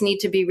snacks need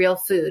to be real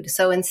food.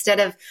 So instead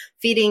of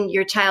feeding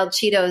your child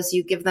Cheetos,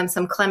 you give them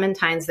some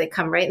clementines. They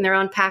come right in their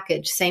own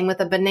package. Same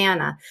with a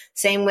banana.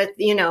 Same with,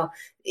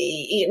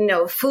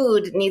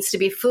 food needs to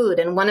be food.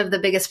 And one of the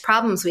biggest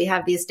problems we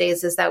have these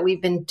days is that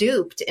we've been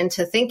duped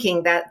into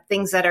thinking that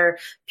things that are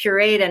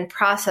pureed and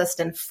processed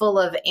and full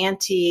of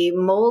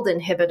anti-mold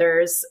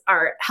inhibitors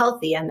are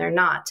healthy, and they're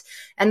not.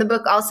 And the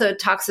book also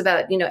talks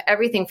about,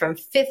 everything from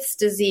fifth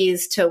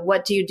disease to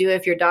what do you do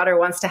if your daughter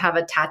wants to have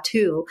a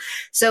tattoo.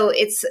 So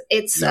it's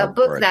a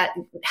book that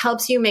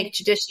helps you make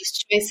judicious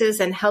choices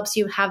and helps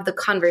you have the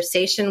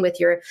conversation with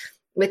your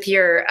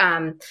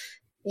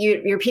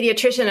your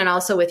pediatrician and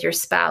also with your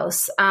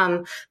spouse.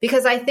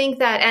 Because I think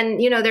that,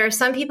 and, you know, there are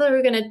some people who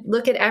are going to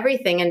look at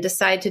everything and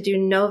decide to do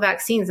no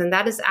vaccines. And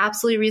that is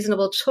absolutely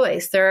reasonable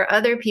choice. There are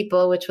other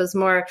people, which was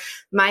more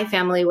my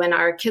family when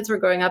our kids were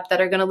growing up,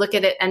 that are going to look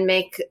at it and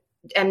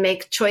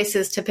make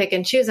choices to pick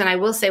and choose. And I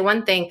will say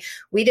one thing,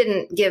 we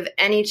didn't give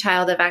any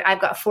child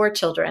I've got 4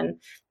 children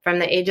from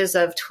the ages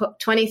of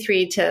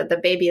 23 to the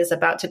baby is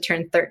about to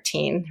turn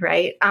 13,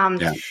 right?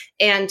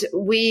 And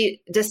we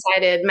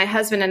decided, my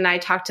husband and I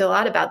talked a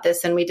lot about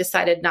this, and we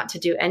decided not to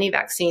do any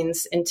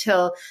vaccines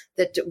until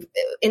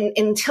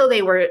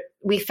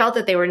we felt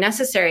that they were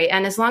necessary.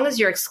 And as long as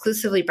you're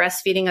exclusively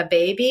breastfeeding a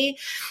baby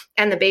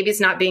and the baby's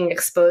not being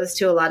exposed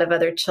to a lot of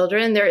other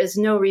children, there is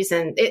no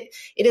reason. It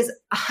is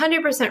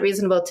 100%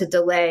 reasonable to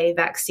delay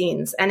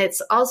vaccines. And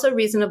it's also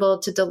reasonable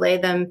to delay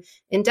them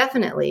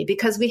indefinitely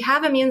because we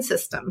have immune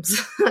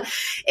systems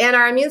and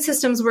our immune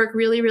systems work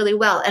really, really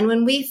well. And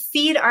when we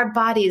feed our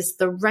bodies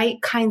the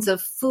right kinds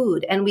of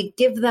food and we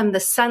give them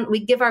we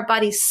give our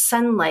bodies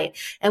sunlight,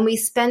 and we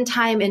spend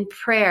time in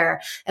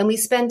prayer, and we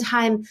spend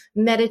time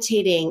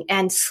meditating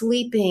and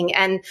sleeping,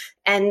 and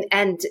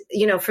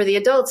you know, for the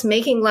adults,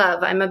 making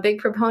love. I'm a big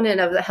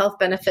proponent of the health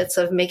benefits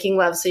of making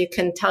love. So you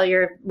can tell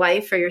your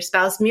wife or your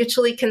spouse,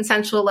 mutually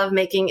consensual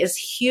lovemaking is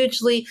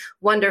hugely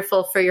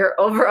wonderful for your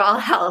overall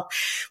health.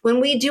 When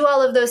we do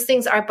all of those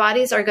things, our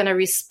bodies are going to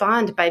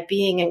respond by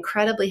being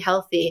incredibly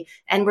healthy.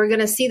 And we're going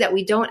to see that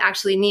we don't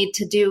actually need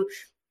to do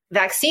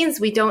vaccines.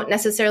 We don't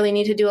necessarily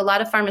need to do a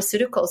lot of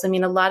pharmaceuticals. I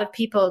mean, a lot of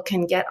people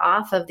can get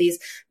off of these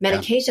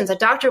medications. A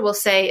doctor will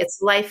say it's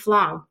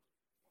lifelong.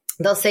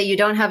 They'll say you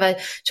don't have a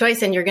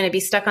choice and you're going to be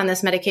stuck on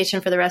this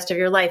medication for the rest of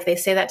your life. They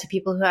say that to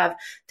people who have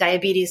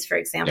diabetes, for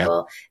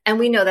example. And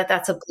we know that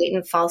that's a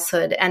blatant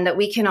falsehood, and that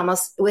we can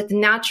almost, with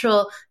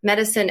natural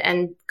medicine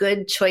and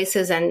good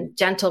choices and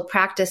gentle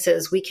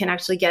practices, we can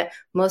actually get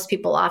most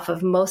people off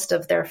of most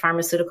of their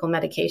pharmaceutical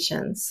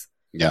medications.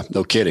 Yeah,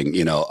 no kidding.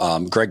 You know,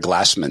 Greg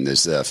Glassman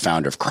is the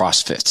founder of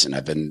CrossFit, and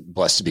I've been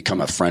blessed to become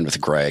a friend with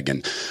Greg.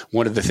 And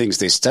one of the things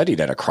they studied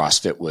at a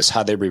CrossFit was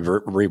how they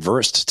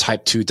reversed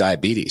type 2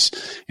 diabetes.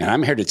 And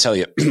I'm here to tell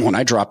you, when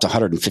I dropped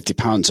 150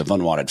 pounds of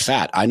unwanted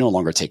fat, I no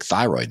longer take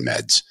thyroid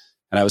meds.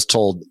 And I was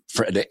told,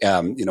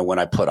 you know, when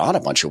I put on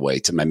a bunch of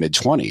weight in my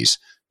mid-20s,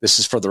 this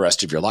is for the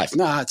rest of your life.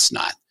 No, it's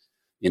not.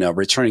 You know,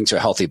 returning to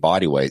a healthy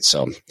body weight.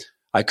 So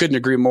I couldn't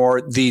agree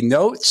more. The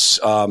notes,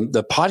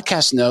 the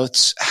podcast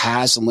notes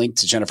has a link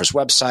to Jennifer's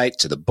website,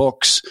 to the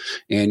books,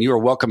 and you are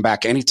welcome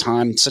back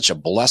anytime. Such a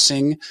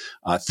blessing.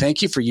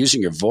 Thank you for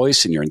using your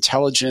voice and your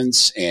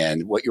intelligence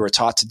and what you were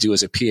taught to do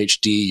as a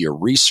PhD, your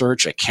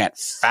research. I can't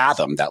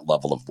fathom that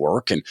level of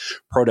work and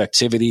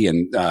productivity.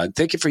 And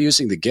thank you for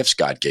using the gifts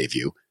God gave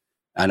you.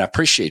 And I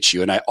appreciate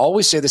you. And I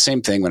always say the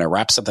same thing when I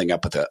wrap something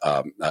up with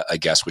a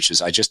guest, which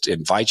is I just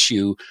invite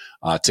you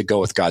to go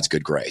with God's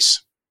good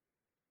grace.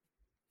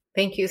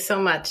 Thank you so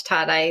much,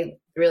 Todd. I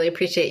really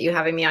appreciate you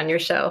having me on your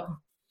show.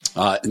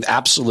 An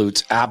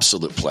absolute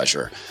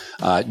pleasure.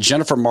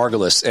 Jennifer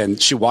Margulis,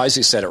 and she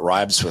wisely said it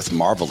rhymes with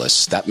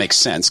marvelous. That makes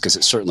sense because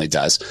it certainly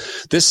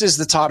does. This is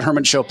the Todd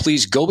Herman Show.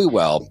 Please go be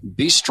well,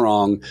 be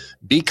strong,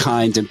 be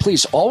kind, and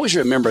please always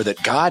remember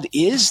that God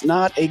is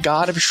not a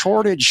God of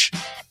shortage.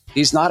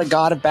 He's not a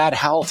God of bad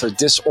health or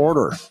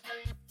disorder.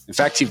 In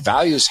fact, he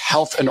values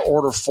health and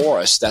order for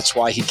us. That's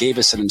why he gave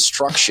us an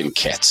instruction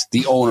kit,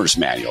 the owner's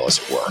manual, as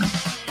it were.